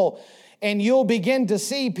people. And you'll begin to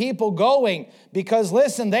see people going because,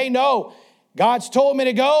 listen, they know God's told me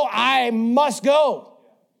to go, I must go.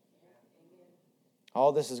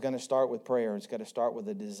 All this is going to start with prayer. It's going to start with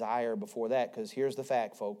a desire before that, because here's the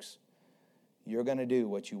fact, folks. you're going to do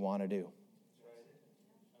what you want to do.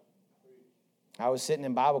 I was sitting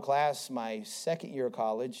in Bible class my second year of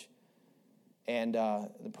college, and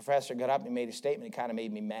the professor got up and made a statement that kind of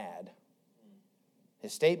made me mad.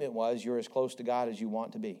 His statement was, you're as close to God as you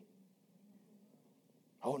want to be.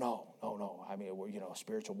 Oh, no. I mean,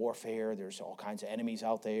 spiritual warfare, there's all kinds of enemies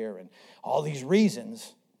out there and all these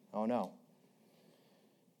reasons. Oh, no.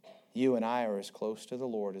 You and I are as close to the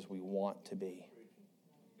Lord as we want to be.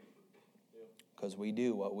 Because we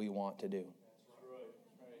do what we want to do.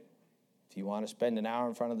 If you want to spend an hour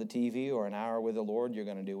in front of the TV or an hour with the Lord, you're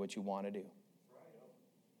going to do what you want to do.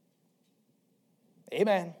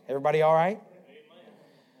 Amen. Everybody all right?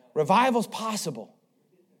 Revival's possible.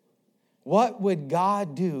 What would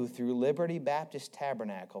God do through Liberty Baptist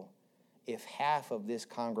Tabernacle if half of this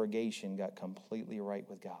congregation got completely right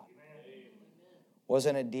with God?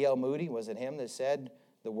 Wasn't it D.L. Moody? Was it him that said,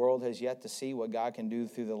 the world has yet to see what God can do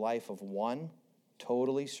through the life of one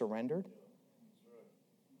totally surrendered?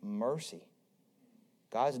 Mercy.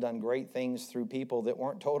 God's done great things through people that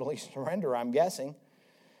weren't totally surrendered, I'm guessing.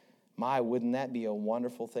 My, wouldn't that be a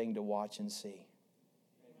wonderful thing to watch and see?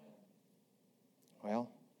 Well,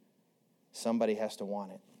 somebody has to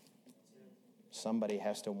want it. Somebody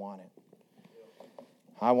has to want it.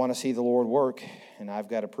 I want to see the Lord work, and I've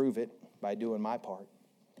got to prove it by doing my part.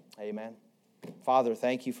 Amen. Father,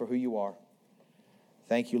 thank you for who you are.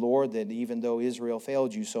 Thank you, Lord, that even though Israel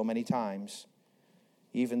failed you so many times,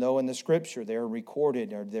 even though in the Scripture they're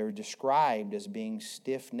recorded or they're described as being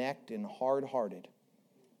stiff-necked and hard-hearted,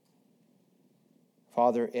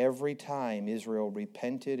 Father, every time Israel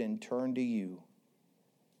repented and turned to you,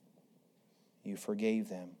 you forgave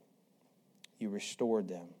them. You restored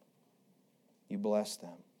them. You blessed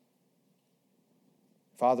them.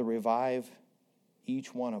 Father, revive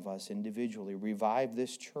each one of us individually. Revive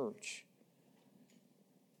this church.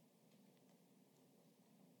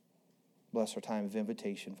 Bless our time of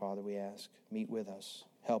invitation, Father, we ask. Meet with us.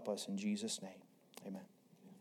 Help us in Jesus' name. Amen.